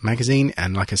 Prosthetics Magazine.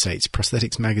 And like I say, it's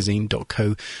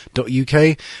prostheticsmagazine.co.uk.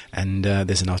 And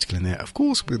there's an article in there, of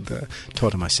course, with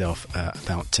Todd and myself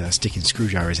about sticking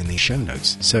screwdrivers in the show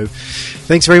notes. So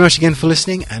thanks very much again for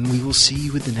listening, and we will see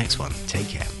you with the next one. Take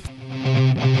care.